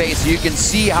to his face, so you can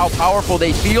see how powerful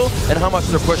they feel and how much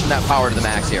they're pushing that power to the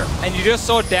max here. And you just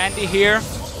saw Dade here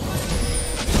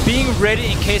being ready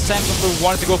in case Samsung Blue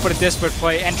wanted to go for the desperate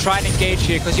play and try and engage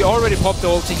here, because he already popped the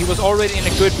ulti. He was already in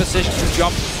a good position to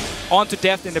jump onto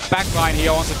Deft in the back line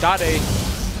here, onto Dade,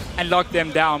 and lock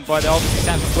them down. But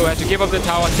obviously Samsung Blue had to give up the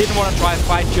tower, didn't want to try and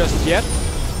fight just yet.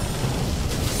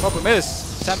 Problem is,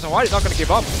 Samsung White is not going to give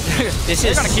up. They're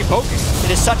going to keep poking. It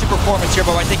is such a performance here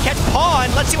by White. They catch Pawn.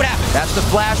 Let's see what happens. That's the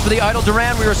flash for the idle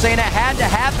Duran. We were saying it had to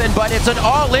happen, but it's an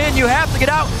all-in. You have to get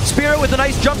out. Spirit with a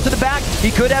nice jump to the back.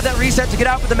 He could have that reset to get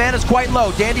out, but the man is quite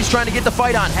low. Dandy's trying to get the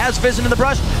fight on. Has Fizzin in the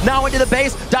brush. Now into the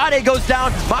base. Dade goes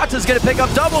down. Mata's going to pick up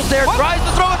doubles there. Tries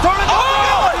to throw a tornado.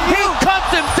 Oh! He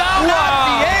cuts him down out of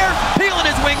the air, peeling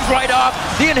his wings right off.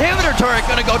 The inhibitor turret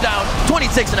going to go down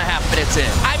 26.5 minutes in.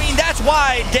 I mean, that's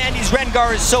why Dandy's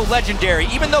Rengar is so legendary.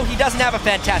 Even though he doesn't have a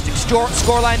fantastic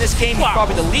scoreline this game, he's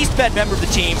probably the least fed member of the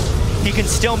team. He can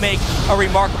still make a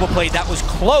remarkable play. That was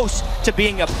close to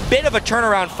being a bit of a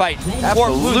turnaround fight for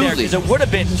Blue there, because it would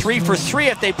have been 3 for 3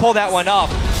 if they pull that one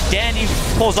off. Dandy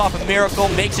pulls off a miracle,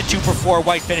 makes it 2 for 4.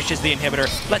 White finishes the inhibitor.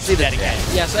 Let's see that again.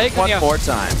 Yes, Acorn, one more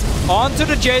time. On to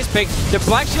the Jace pick. The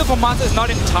Black Shield for Mata is not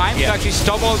in time to actually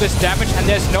stop all this damage, and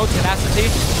there's no tenacity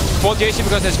for JC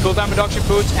because there's cooldown reduction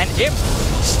boots, and Imp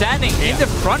standing in the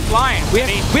front line. We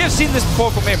have seen this before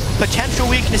from Imp. Potential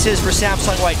weaknesses for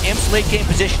Samsung White. Imp's late game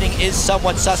positioning is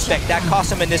somewhat suspect. That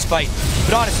cost him in this fight.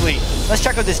 But honestly, let's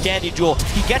check out this Dandy duel.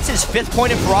 He gets his 5th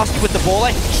point in ferocity with the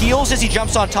Bola, heals as he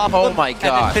jumps on top of him, and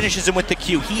then finishes him with the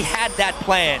Q. He had that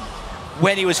plan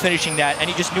when he was finishing that, and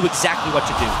he just knew exactly what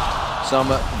to do. Some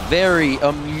very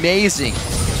amazing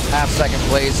half-second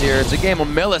plays here. It's a game of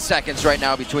milliseconds right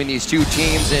now between these two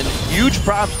teams, and huge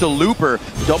props to Looper.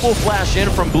 Double flash in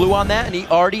from Blue on that, and he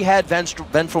already had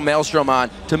Vengeful Maelstrom on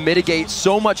to mitigate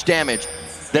so much damage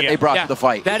that they brought to the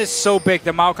fight. That is so big.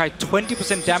 The Maokai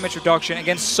 20% damage reduction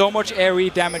against so much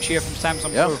AoE damage here from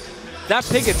Samsung Blue. That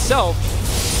pick itself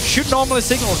should normally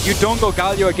signal you don't go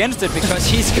Galio against it, because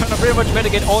he's going to pretty much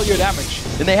mitigate all your damage.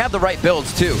 And they have the right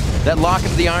builds too. That lock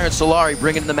into the Iron Solari,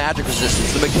 bringing in the magic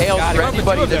resistance. The McHale's for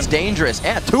anybody that's dangerous.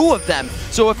 And 2 of them.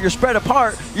 So if you're spread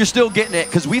apart, you're still getting it.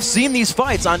 Because we've seen these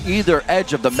fights on either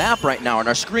edge of the map right now, on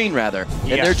our screen rather.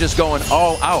 And they're just going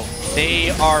all out. They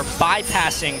are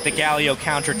bypassing the Galio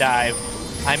counter dive.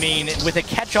 I mean, with a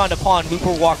catch on to Pawn,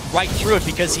 Looper walked right through it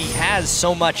because he has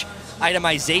so much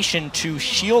itemization to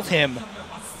shield him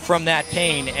from that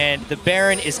pain, and the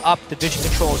Baron is up, the vision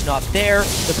control is not there,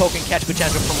 the poke and catch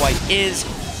potential from White is.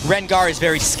 Rengar is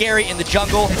very scary in the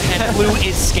jungle, and Blue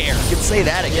is scared. You can say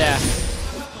that again.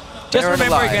 Just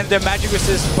remember again, the magic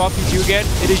resist buff you do get,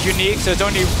 it is unique, so it's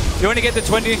only, you only get the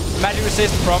 20 magic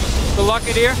resist from the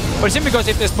Locket here, but it's simply because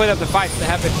if they split up the fight, they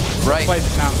have it twice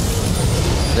the count.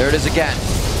 There it is again.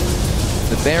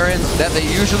 The Barons that they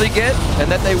usually get,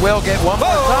 and that they will get one more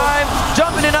time.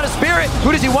 Jumping in on a Spirit.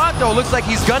 Who does he want, though? Looks like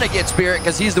he's gonna get Spirit,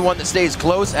 because he's the one that stays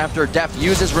close after Deft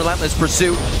uses Relentless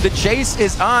Pursuit. The chase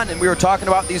is on, and we were talking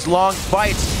about these long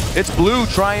fights. It's Blue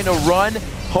trying to run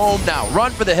home now.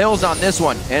 Run for the hills on this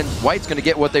one, and White's gonna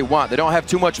get what they want. They don't have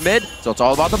too much mid, so it's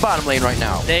all about the bottom lane right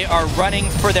now. They are running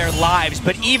for their lives,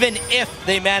 but even if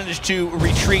they manage to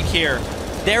retreat here,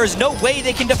 there is no way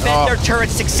they can defend their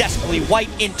turrets successfully. White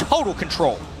in total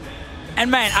control. And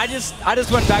man, I just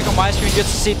went back on my screen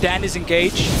just to see Dandy's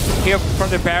engage here from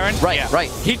the Baron.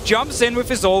 Right. He jumps in with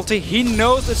his ulti. He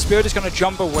knows that Spirit is going to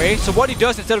jump away. So what he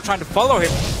does, instead of trying to follow him,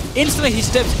 instantly he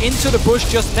steps into the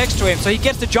bush just next to him. So he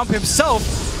gets to jump himself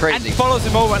and follows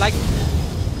him over. Like,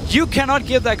 you cannot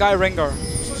give that guy Rengar.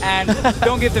 And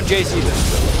don't give them Jace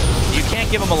either. You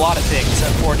can't give him a lot of things,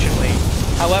 unfortunately.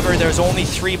 However, there's only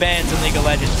 3 bans in League of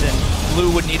Legends, and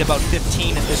Blue would need about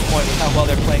 15 at this point with how well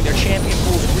they're playing. Their champion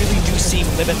pools really do seem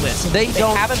limitless. They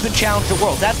haven't been challenged to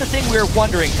Worlds. That's the thing we were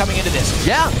wondering coming into this.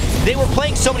 They were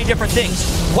playing so many different things.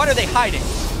 What are they hiding?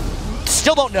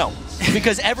 Still don't know.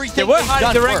 Because everything they were they've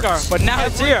hiding done the Rengar, works. but now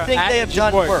it's here. Everything they have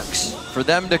done works. For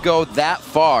them to go that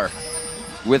far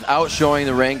without showing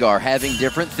the Rengar, having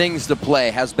different things to play,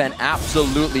 has been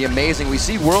absolutely amazing. We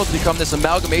see Worlds become this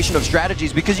amalgamation of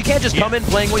strategies, because you can't just come in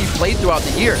playing what you played throughout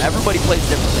the year. Everybody plays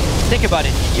differently. Think about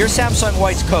it. You're Samsung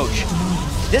White's coach.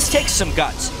 This takes some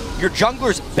guts. Your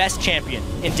jungler's best champion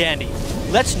in Dandy.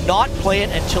 Let's not play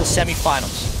it until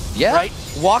semifinals. Right?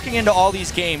 Walking into all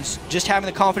these games, just having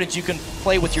the confidence you can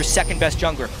play with your second best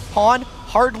jungler. Pawn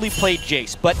hardly played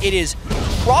Jace, but it is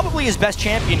probably his best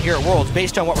champion here at Worlds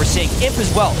based on what we're seeing. Imp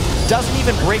as well. Doesn't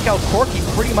even break out Corki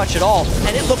pretty much at all,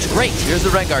 and it looks great. Here's the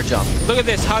Rengar jump. Look at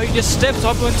this, how he just steps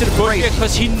up into the bush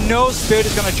because he knows Spirit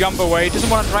is going to jump away. He doesn't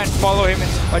want to try and follow him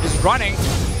by just running.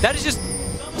 That is just,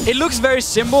 it looks very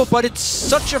simple, but it's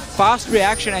such a fast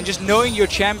reaction, and just knowing your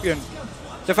champion.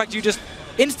 The fact you just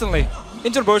instantly,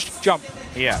 into the bush, jump.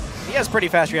 Yeah, he has pretty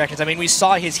fast reactions. I mean, we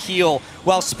saw his heal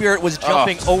while Spirit was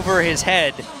jumping over his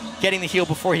head, getting the heal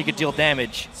before he could deal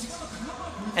damage.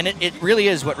 And it really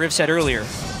is what Riv said earlier.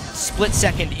 Split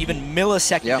second, even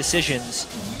millisecond decisions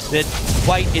that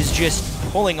White is just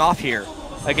pulling off here.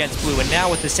 against Blue. And now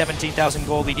with the 17,000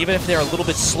 gold lead, even if they're a little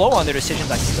bit slow on their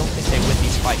decisions, I still think they win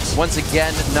these fights. Once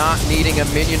again, not needing a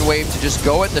minion wave to just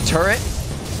go at the turret.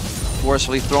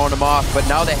 Forcefully throwing them off, but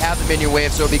now they have the minion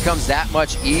wave, so it becomes that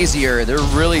much easier. They're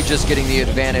really just getting the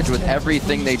advantage with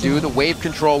everything they do. The wave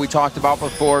control we talked about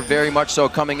before, very much so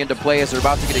coming into play as they're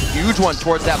about to get a huge one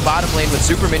towards that bottom lane with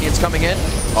super minions coming in.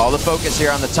 All the focus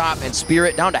here on the top, and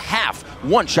Spirit down to half.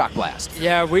 One shock blast.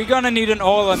 Yeah, we're gonna need an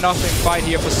all or nothing fight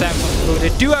here for Samsung Blue.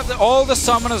 They do have all the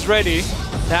summoners ready.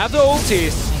 They have the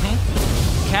ultis.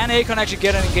 Can Acorn actually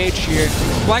get an engage here?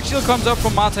 Black Shield comes up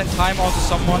from Mata in time onto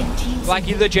someone, like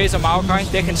either Jace or Maokai.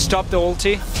 They can stop the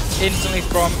ulti instantly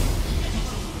from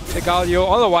the Galio.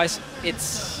 Otherwise,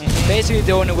 it's basically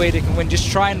the only way they can win.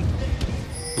 Just try and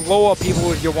blow up people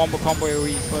with your wombo combo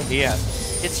AoE. But yeah,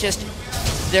 it's just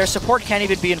their support can't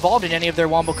even be involved in any of their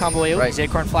wombo combo AoEs. Right.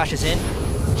 Acorn flashes in.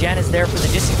 Jan is there for the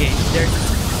disengage.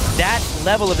 That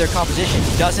level of their composition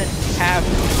doesn't have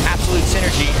absolute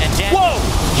synergy, and Jan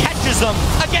catches them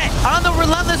again on the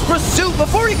relentless pursuit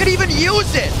before he could even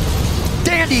use it.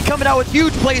 Dandy coming out with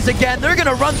huge plays again. They're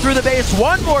gonna run through the base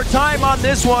one more time on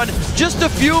this one. Just a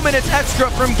few minutes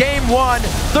extra from game one.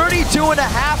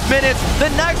 32.5 minutes. The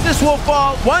Nexus will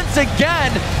fall once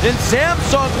again, and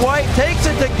Samsung White takes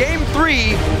it to game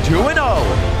 3, 2-0.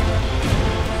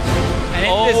 And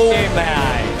in this game,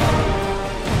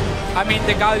 I mean,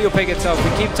 the Galio pick itself,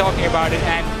 we keep talking about it,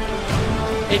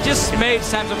 and it just made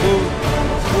Samsung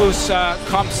Blue's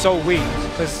comp so weak.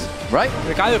 Because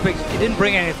the Galio pick, it didn't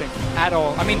bring anything at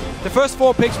all. I mean, the first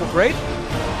 4 picks were great,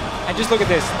 and just look at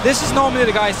this. This is normally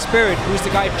the guy's Spirit, who's the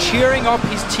guy cheering up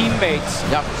his teammates.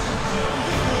 Yep.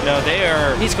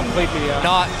 No, he's completely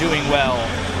not doing well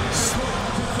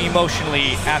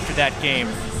emotionally after that game.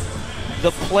 The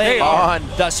play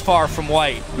thus far from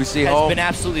White has been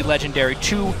absolutely legendary.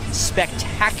 2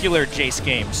 spectacular Jace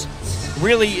games.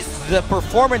 Really, the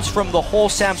performance from the whole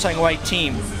Samsung White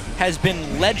team has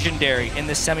been legendary in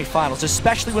the semifinals,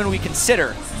 especially when we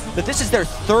consider that this is their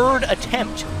 3rd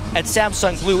attempt at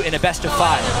Samsung Blue in a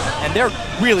best-of-5, and they're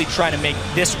really trying to make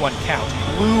this one count.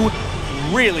 Blue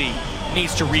really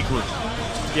needs to regroup.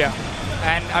 Yeah,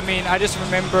 and I mean, I just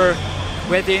remember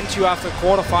with the In-gyu after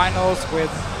quarterfinals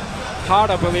with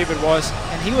Hard, I believe it was,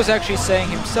 and he was actually saying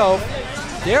himself,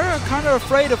 they're kind of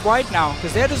afraid of White now,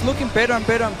 because they're just looking better and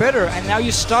better and better, and now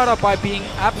you start up by being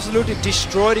absolutely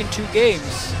destroyed in 2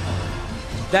 games.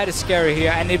 That is scary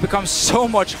here, and it becomes so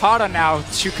much harder now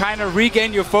to kind of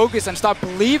regain your focus and start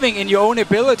believing in your own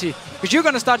ability, because you're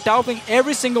going to start doubting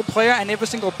every single player and every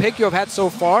single pick you have had so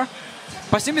far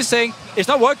by simply saying, it's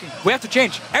not working, we have to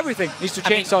change, everything needs to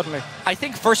change suddenly. I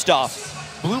think first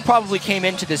off, Blue probably came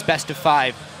into this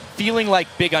best-of-5 feeling like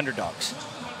big underdogs.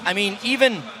 I mean,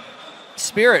 even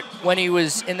Spirit, when he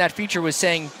was in that feature, was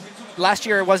saying last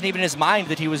year it wasn't even in his mind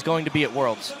that he was going to be at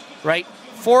Worlds, right?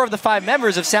 4 of the 5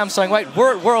 members of Samsung White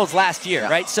were at Worlds last year,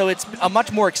 right? So it's a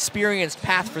much more experienced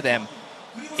path for them.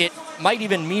 It might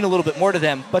even mean a little bit more to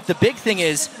them, but the big thing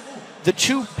is the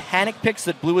 2 panic picks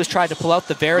that Blue has tried to pull out,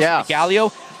 the Varus and the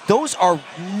Galio, those are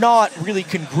not really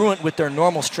congruent with their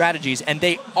normal strategies, and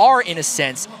they are, in a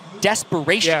sense,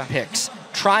 desperation picks,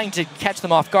 trying to catch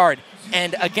them off guard.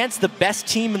 And against the best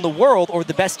team in the world, or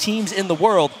the best teams in the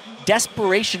world,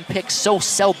 desperation picks so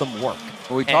seldom work.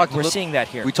 Well, we're seeing that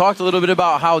here. We talked a little bit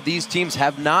about how these teams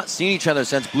have not seen each other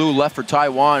since Blue left for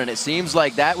Taiwan, and it seems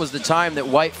like that was the time that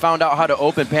White found out how to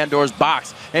open Pandora's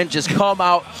box and just come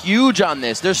out huge on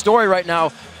this. Their story right now,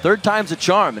 3rd time's a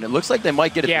charm, and it looks like they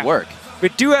might get it to work. We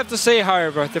do have to say,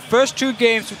 however, the first 2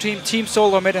 games between Team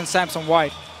Solar Mid and Samsung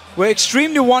White were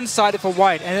extremely one-sided for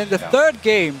White, and then the 3rd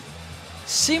game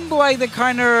seemed like they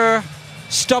kind of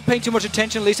stopped paying too much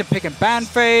attention, at least in pick and ban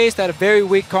phase. They had a very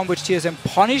weak comp which TSM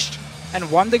punished and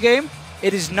won the game.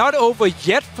 It is not over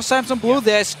yet for Samsung Blue.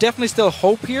 There's definitely still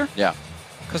hope here. Yeah.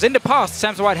 Because in the past,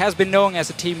 Samsung White has been known as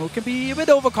a team who can be a bit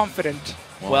overconfident.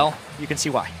 Well, you can see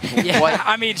why. Yeah,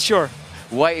 I mean, sure.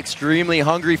 White extremely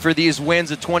hungry for these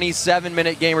wins, a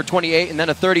 27-minute game or 28 and then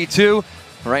a 32.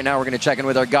 Right now we're going to check in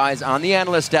with our guys on the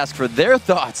analyst desk for their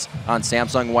thoughts on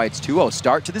Samsung White's 2-0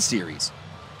 start to the series.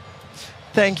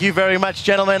 Thank you very much,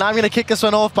 gentlemen. I'm going to kick this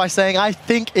one off by saying I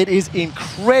think it is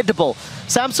incredible.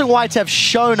 Samsung White have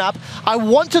shown up. I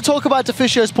want to talk about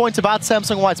Deficio's point about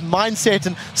Samsung White's mindset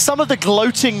and some of the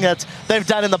gloating that they've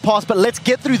done in the past, but let's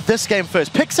get through this game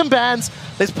first. Pick some bans.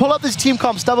 Let's pull up this team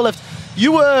comps double lift.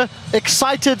 You were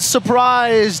excited,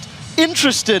 surprised,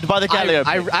 interested by the Galio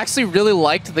pick. I actually really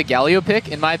liked the Galio pick.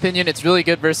 In my opinion, it's really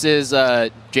good versus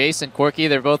Jace and Corki.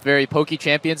 They're both very pokey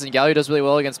champions, and Galio does really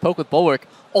well against poke with Bulwark.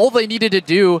 All they needed to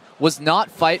do was not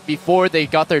fight before they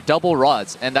got their double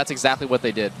rods, and that's exactly what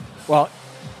they did. Well,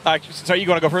 Sorry, you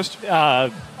want to go first?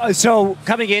 So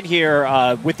coming in here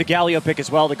with the Galio pick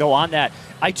as well to go on that,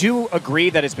 I do agree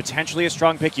that it's potentially a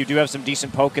strong pick. You do have some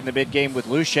decent poke in the mid game with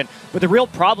Lucian, but the real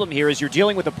problem here is you're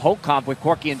dealing with a poke comp with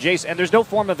Corki and Jace, and there's no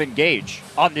form of engage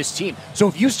on this team. So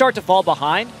if you start to fall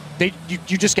behind,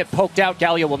 you just get poked out.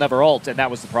 Galio will never ult, and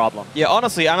that was the problem. Yeah,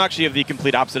 honestly, I'm actually of the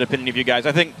complete opposite opinion of you guys.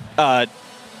 I think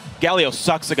Galio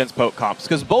sucks against poke comps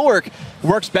because Bulwark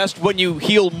works best when you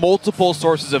heal multiple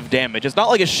sources of damage. It's not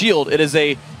like a shield, it is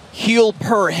a heal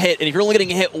per hit, and if you're only getting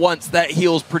hit once, that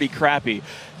heal's pretty crappy.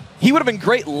 He would have been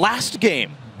great last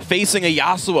game, facing a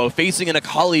Yasuo, facing an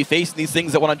Akali, facing these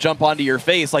things that want to jump onto your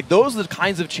face. Like, those are the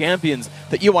kinds of champions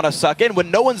that you want to suck in. When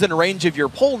no one's in range of your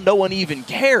pull, no one even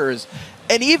cares.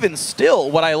 And even still,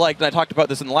 what I liked, and I talked about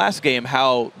this in the last game,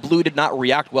 how Blue did not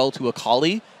react well to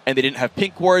Akali, and they didn't have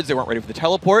pink wards, they weren't ready for the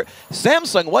teleport.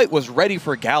 Samsung White was ready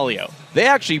for Galio. They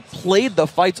actually played the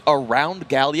fights around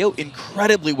Galio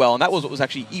incredibly well, and that was what was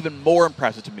actually even more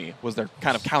impressive to me, was their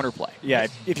kind of counterplay. Yeah,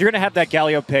 if you're going to have that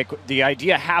Galio pick, the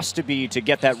idea has to be to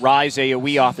get that Rise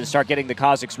AoE off and start getting the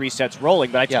Kha'Zix resets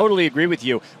rolling, but I totally agree with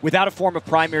you. Without a form of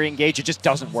primary engage, it just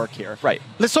doesn't work here. Right.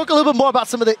 Let's talk a little bit more about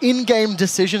some of the in-game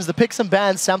decisions. The picks and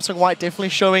bans, Samsung White definitely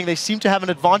showing they seem to have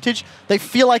an advantage. They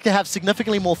feel like they have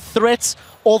significantly more threats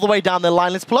all the way down the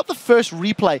line. Let's pull up the first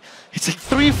replay. It's like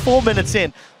 3-4 minutes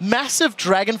in. Massive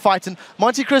dragon fight. And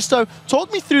Monte Cristo,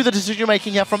 talk me through the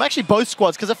decision-making here from actually both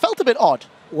squads, because it felt a bit odd.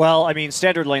 Well, I mean,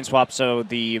 standard lane swap, so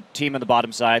the team on the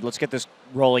bottom side, let's get this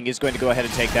rolling, is going to go ahead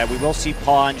and take that. We will see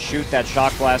Pawn shoot that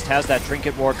Shock Blast, has that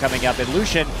Trinket Ward coming up, and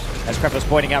Lucian, as Krepo's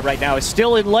pointing out right now, is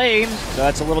still in lane, so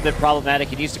that's a little bit problematic.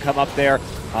 He needs to come up there,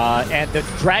 and the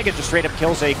Dragon just straight up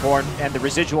kills Acorn, and the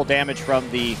residual damage from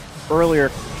the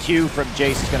earlier Q from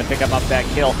Jace is going to pick him up that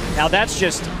kill. Now that's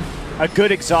just a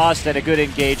good exhaust and a good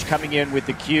engage coming in with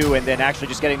the Q and then actually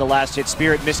just getting the last hit.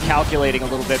 Spirit miscalculating a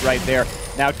little bit right there.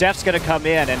 Now Deft's going to come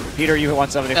in, and Peter, you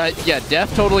want something? Yeah,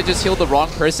 Deft totally just healed the wrong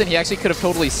person. He actually could have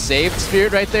totally saved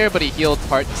Spirit right there, but he healed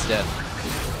Heart instead.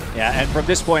 Yeah, and from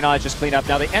this point on, just clean up.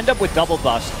 Now they end up with double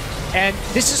bust, and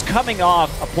this is coming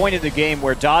off a point in the game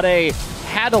where Dade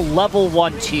had a level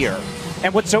 1 tier.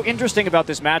 And what's so interesting about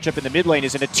this matchup in the mid lane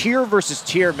is in a tier versus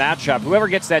tier matchup, whoever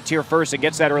gets that tier first and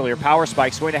gets that earlier power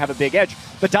spike is going to have a big edge.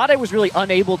 But Dade was really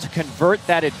unable to convert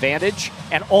that advantage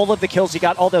and all of the kills he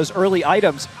got, all those early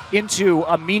items, into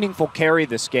a meaningful carry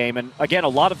this game. And again, a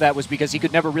lot of that was because he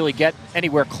could never really get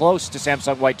anywhere close to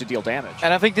Samsung White to deal damage.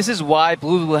 And I think this is why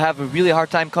Blue will have a really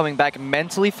hard time coming back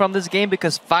mentally from this game,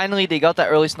 because finally they got that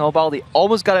early snowball, they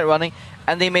almost got it running,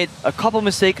 and they made a couple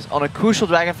mistakes on a crucial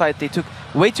dragon fight. They took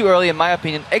way too early, in my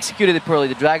opinion, executed it poorly.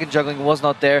 The dragon juggling was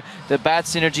not there, the bad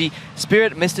synergy.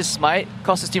 Spirit missed his smite,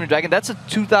 cost his team a dragon. That's a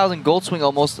 2,000 gold swing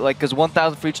almost, like, because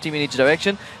 1,000 for each team in each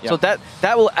direction. Yep. So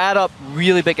that will add up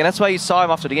really big, and that's why you saw him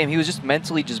after the game. He was just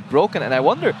mentally just broken, and I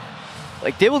wonder,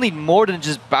 like, they will need more than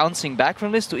just bouncing back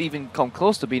from this to even come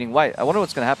close to beating White. I wonder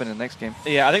what's going to happen in the next game.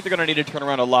 Yeah, I think they're going to need to turn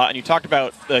around a lot. And you talked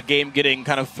about the game getting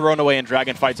kind of thrown away in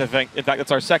dragon fights. I think, in fact,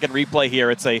 that's our second replay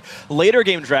here. It's a later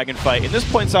game dragon fight. And this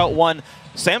points out, one,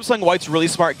 Samsung White's really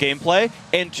smart gameplay.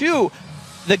 And two,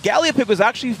 the Galio pick was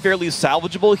actually fairly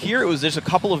salvageable here. It was just a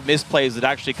couple of misplays that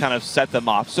actually kind of set them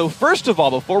off. So first of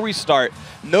all, before we start,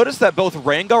 notice that both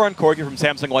Rengar and Corki from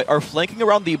Samsung White are flanking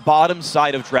around the bottom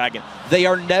side of Dragon. They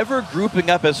are never grouping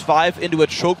up as 5 into a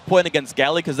choke point against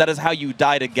Galio, because that is how you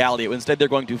die to Galio. Instead, they're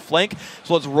going to flank.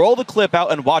 So let's roll the clip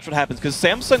out and watch what happens, because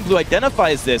Samsung Blue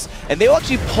identifies this, and they will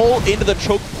actually pull into the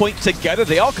choke point together.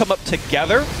 They all come up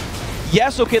together.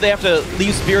 Yes, okay, they have to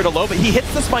leave Spirit alone, but he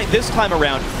hits the smite this time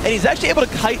around, and he's actually able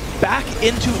to kite back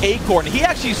into Acorn. He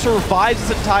actually survives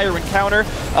this entire encounter.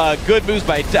 Good moves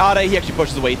by Dade. He actually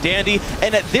pushes away Dandy.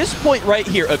 And at this point right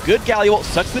here, a good Galio ult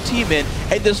sucks the team in,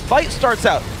 and this fight starts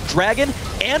out Dragon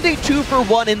and a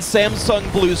 2-for-1 in Samsung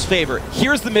Blue's favor.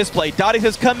 Here's the misplay. Dade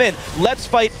says, come in, let's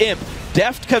fight Imp.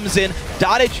 Deft comes in,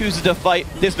 Dade chooses to fight.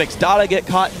 This makes Dade get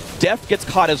caught. Deft gets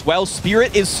caught as well.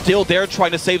 Spirit is still there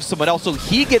trying to save someone else, so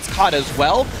he gets caught as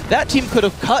well. That team could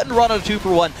have cut and run on a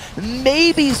 2-for-1,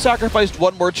 maybe sacrificed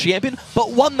one more champion,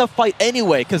 but won the fight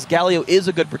anyway, because Galio is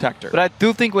a good protector. But I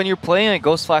do think when you're playing a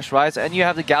Ghost Flash Rise and you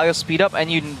have the Galio speed up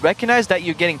and you recognize that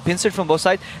you're getting pincered from both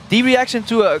sides, the reaction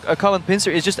to a common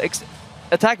pincer is just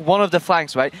attack one of the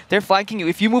flanks, right? They're flanking you.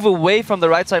 If you move away from the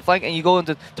right side flank and you go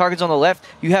into targets on the left,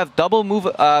 you have double move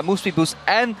speed boost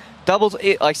and double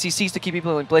like CCs to keep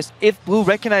people in place. If Blue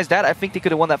recognized that, I think they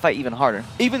could have won that fight even harder.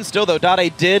 Even still, though,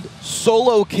 Dade did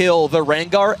solo kill the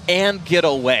Rengar and get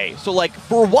away. So, like,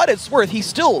 for what it's worth, he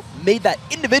still made that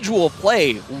individual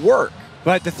play work.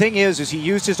 But the thing is he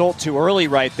used his ult too early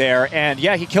right there, and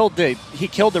yeah, he killed the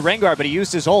Rengar, but he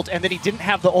used his ult, and then he didn't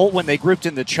have the ult when they grouped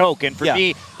in the choke. And for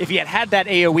me, if he had had that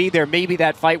AoE there, maybe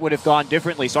that fight would have gone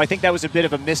differently. So I think that was a bit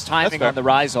of a mistiming on the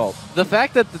Ryze ult. The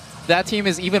fact that that team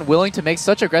is even willing to make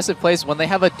such aggressive plays when they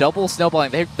have a double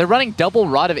snowballing. They're running double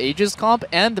Rod of Ages comp,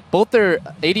 and both their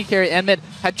AD carry and mid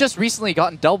had just recently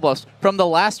gotten double buffs from the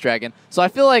last Dragon. So I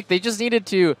feel like they just needed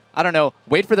to, I don't know,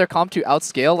 wait for their comp to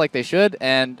outscale like they should,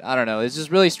 and I don't know, it's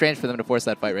just really strange for them to force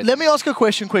that fight right Let me ask a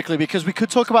question quickly, because we could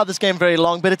talk about this game very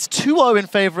long, but it's 2-0 in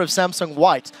favor of Samsung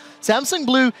White. Samsung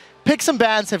Blue picks and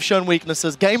bans have shown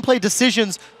weaknesses. Gameplay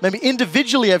decisions, maybe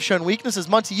individually, have shown weaknesses.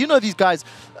 Monty, you know these guys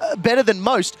better than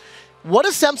most. What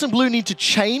does Samsung Blue need to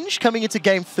change coming into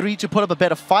Game 3 to put up a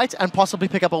better fight and possibly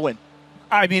pick up a win?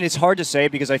 I mean, it's hard to say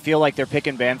because I feel like their pick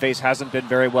and ban phase hasn't been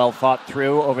very well thought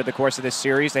through over the course of this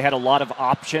series. They had a lot of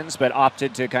options, but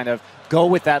opted to kind of go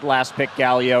with that last pick,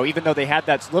 Galio, even though they had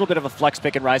that little bit of a flex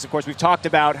pick and Ryze. Of course, we've talked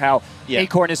about how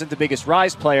Acorn isn't the biggest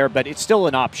Ryze player, but it's still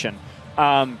an option.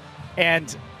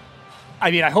 And I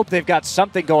mean, I hope they've got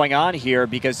something going on here,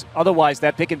 because otherwise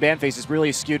that pick and ban phase is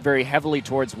really skewed very heavily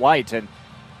towards White, and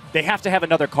they have to have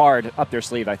another card up their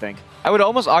sleeve, I think. I would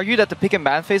almost argue that the pick and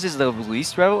ban phase is the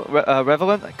least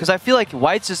relevant, because I feel like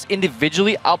White's just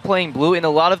individually outplaying Blue in a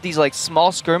lot of these like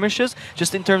small skirmishes,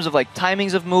 just in terms of like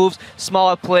timings of moves,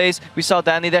 smaller plays. We saw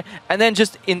Danny there, and then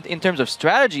just in terms of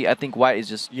strategy, I think White is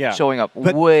just showing up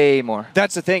way more.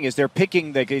 That's the thing, is they're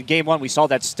picking the game one. We saw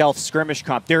that stealth skirmish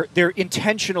comp. They're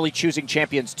intentionally choosing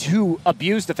champions to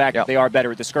abuse the fact that they are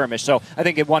better at the skirmish. So I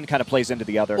think one kind of plays into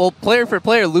the other. Well, player for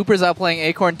player, Looper's outplaying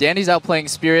Acorn, Dandy's outplaying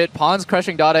Spirit, Pon's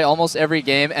crushing Dade almost every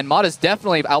game, and Mod is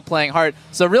definitely outplaying Heart.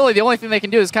 So really the only thing they can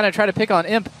do is kind of try to pick on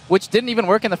Imp, which didn't even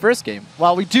work in the first game.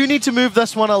 Well, we do need to move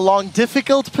this one along.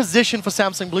 Difficult position for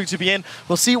Samsung Blue to be in.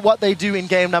 We'll see what they do in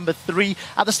game number 3.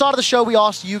 At the start of the show, we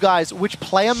asked you guys which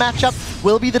player matchup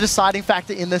will be the deciding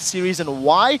factor in this series and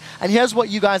why. And here's what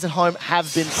you guys at home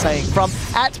have been saying. From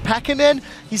 @Pakinen,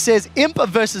 he says, Imp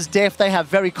versus Deft, they have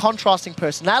very contrasting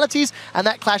personalities, and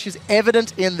that clash is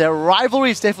evident in their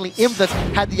rivalry. It's definitely Imp that's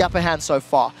had the upper hand so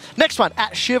far. Next one,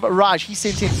 @Shiv-Raj, he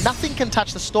sent in, nothing can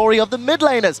touch the story of the mid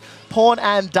laners. Pawn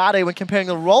and Dade, when comparing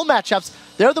the role matchups,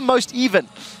 they're the most even.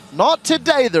 Not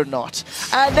today, they're not.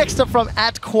 Next up from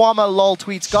 @KwamaLol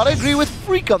tweets, gotta agree with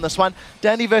Freak on this one.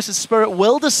 Dandy versus Spirit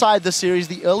will decide the series.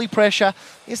 The early pressure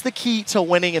is the key to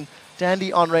winning, and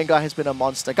Dandy on Rengar has been a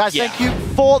monster. Guys, thank you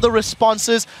for the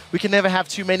responses. We can never have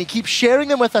too many. Keep sharing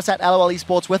them with us at LOL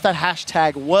Esports with that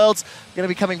hashtag Worlds. We're going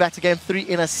to be coming back to Game 3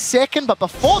 in a second, but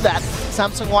before that,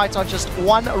 Samsung White are just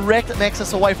one wrecked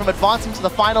Nexus away from advancing to the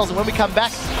finals, and when we come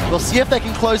back, we'll see if they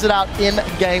can close it out in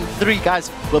Game 3.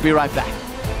 Guys, we'll be right back.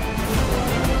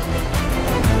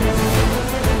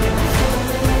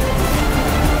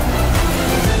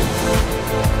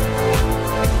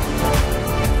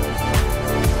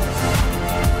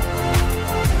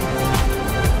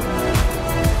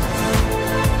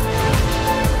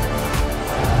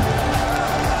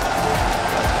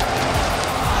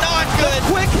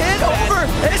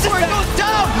 This is where it goes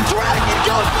down. Dragon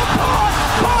goes for Pawn.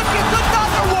 Pawn gets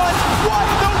another one. What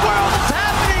in the world is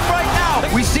happening right now?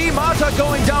 We see Mata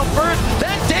going down first.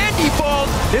 Then Dandy falls.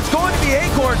 It's going to be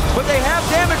Acorn, but they have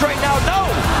damage right now. No,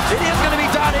 it is going to be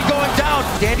Dade going down.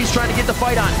 Dandy's trying to get the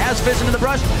fight on. Has Fizz into the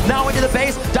brush. Now into the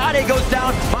base. Dade goes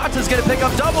down. Mata's going to pick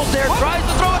up doubles there. Tries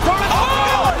to throw a torrent.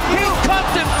 Oh! He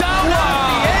cuts him down out of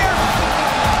the